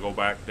has to go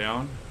back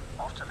down.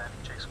 After landing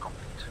checks complete.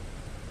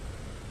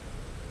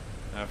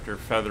 after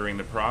feathering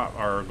the prop,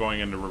 or going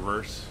into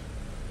reverse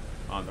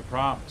on the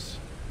props.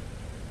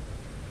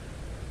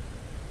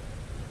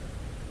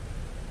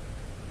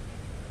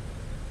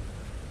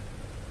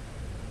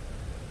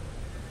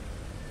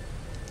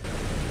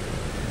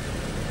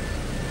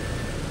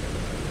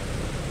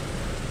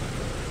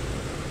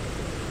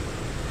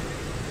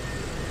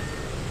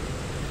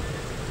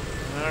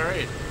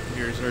 Alright,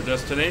 here's our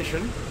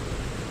destination.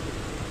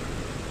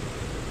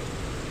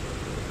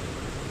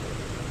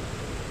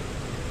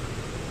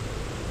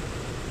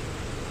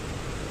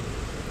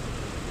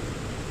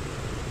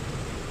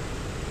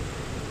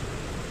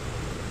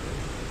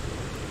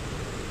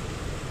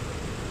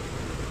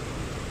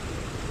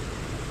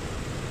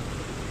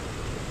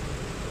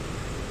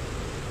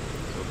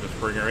 So just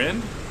bring her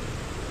in.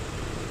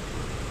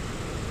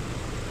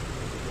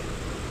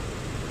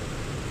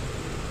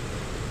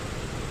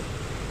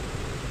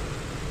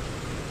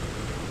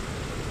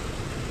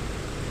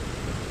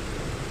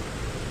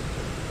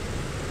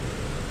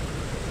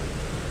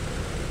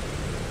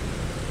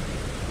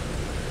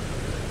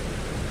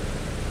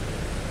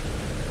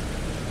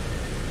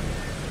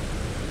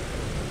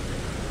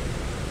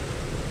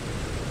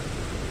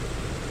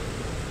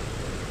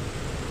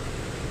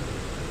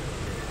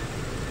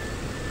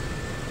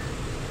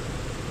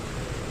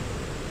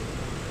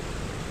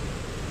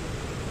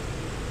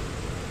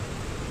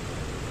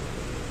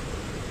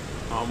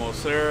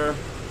 Almost there.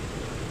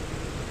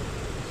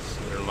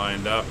 So they're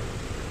lined up.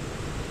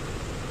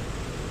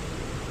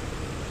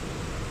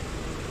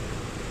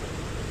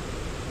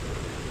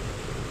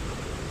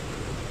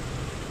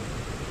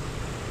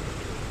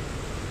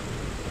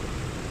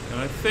 And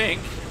I think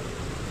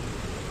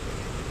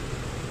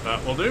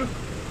that will do.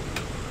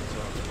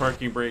 So the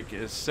parking brake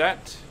is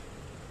set.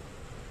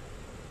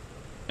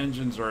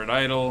 Engines are at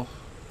idle.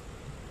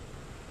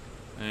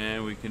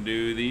 And we can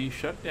do the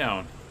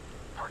shutdown.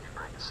 Parking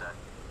brake is set.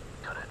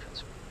 Cut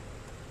entrance.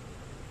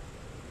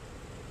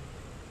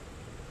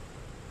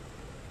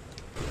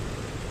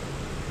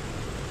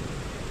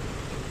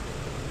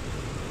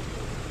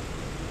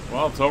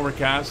 Well, it's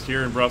overcast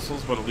here in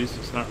Brussels, but at least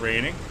it's not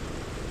raining.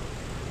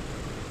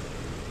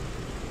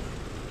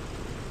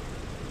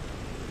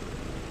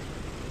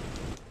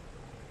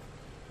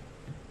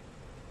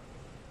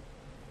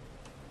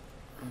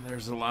 And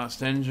there's the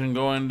last engine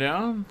going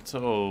down,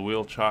 so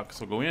wheel chocks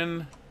will go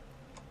in.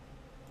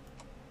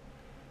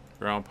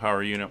 Ground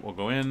power unit will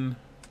go in.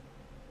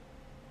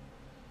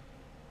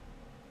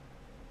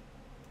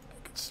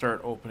 I could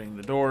start opening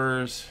the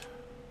doors.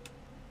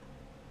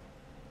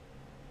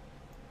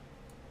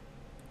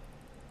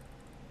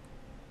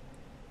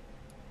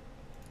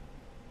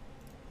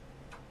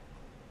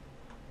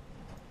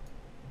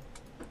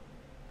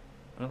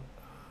 Oh,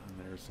 and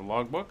there's the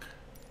logbook.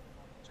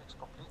 Checks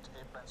complete.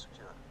 A-plan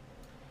secure.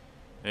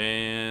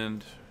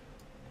 And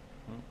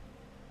oh,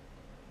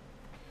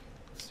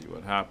 let's see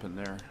what happened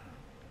there.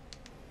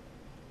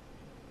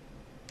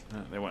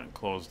 They went and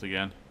closed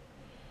again.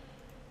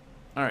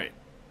 Alright,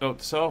 note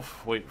to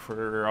self, wait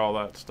for all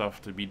that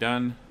stuff to be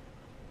done.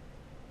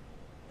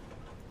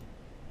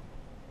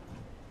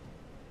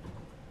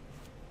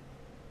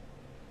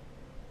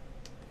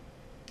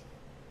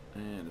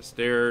 And the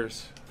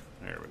stairs,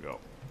 there we go.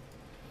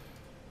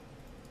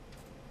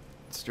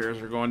 The stairs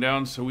are going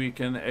down so we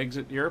can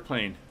exit the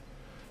airplane.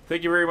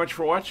 Thank you very much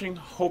for watching.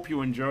 Hope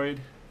you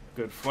enjoyed.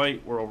 Good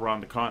flight. We're over on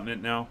the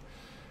continent now.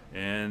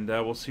 And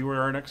we'll see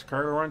where our next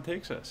cargo run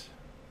takes us.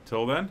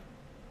 Till then,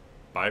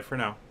 bye for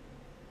now.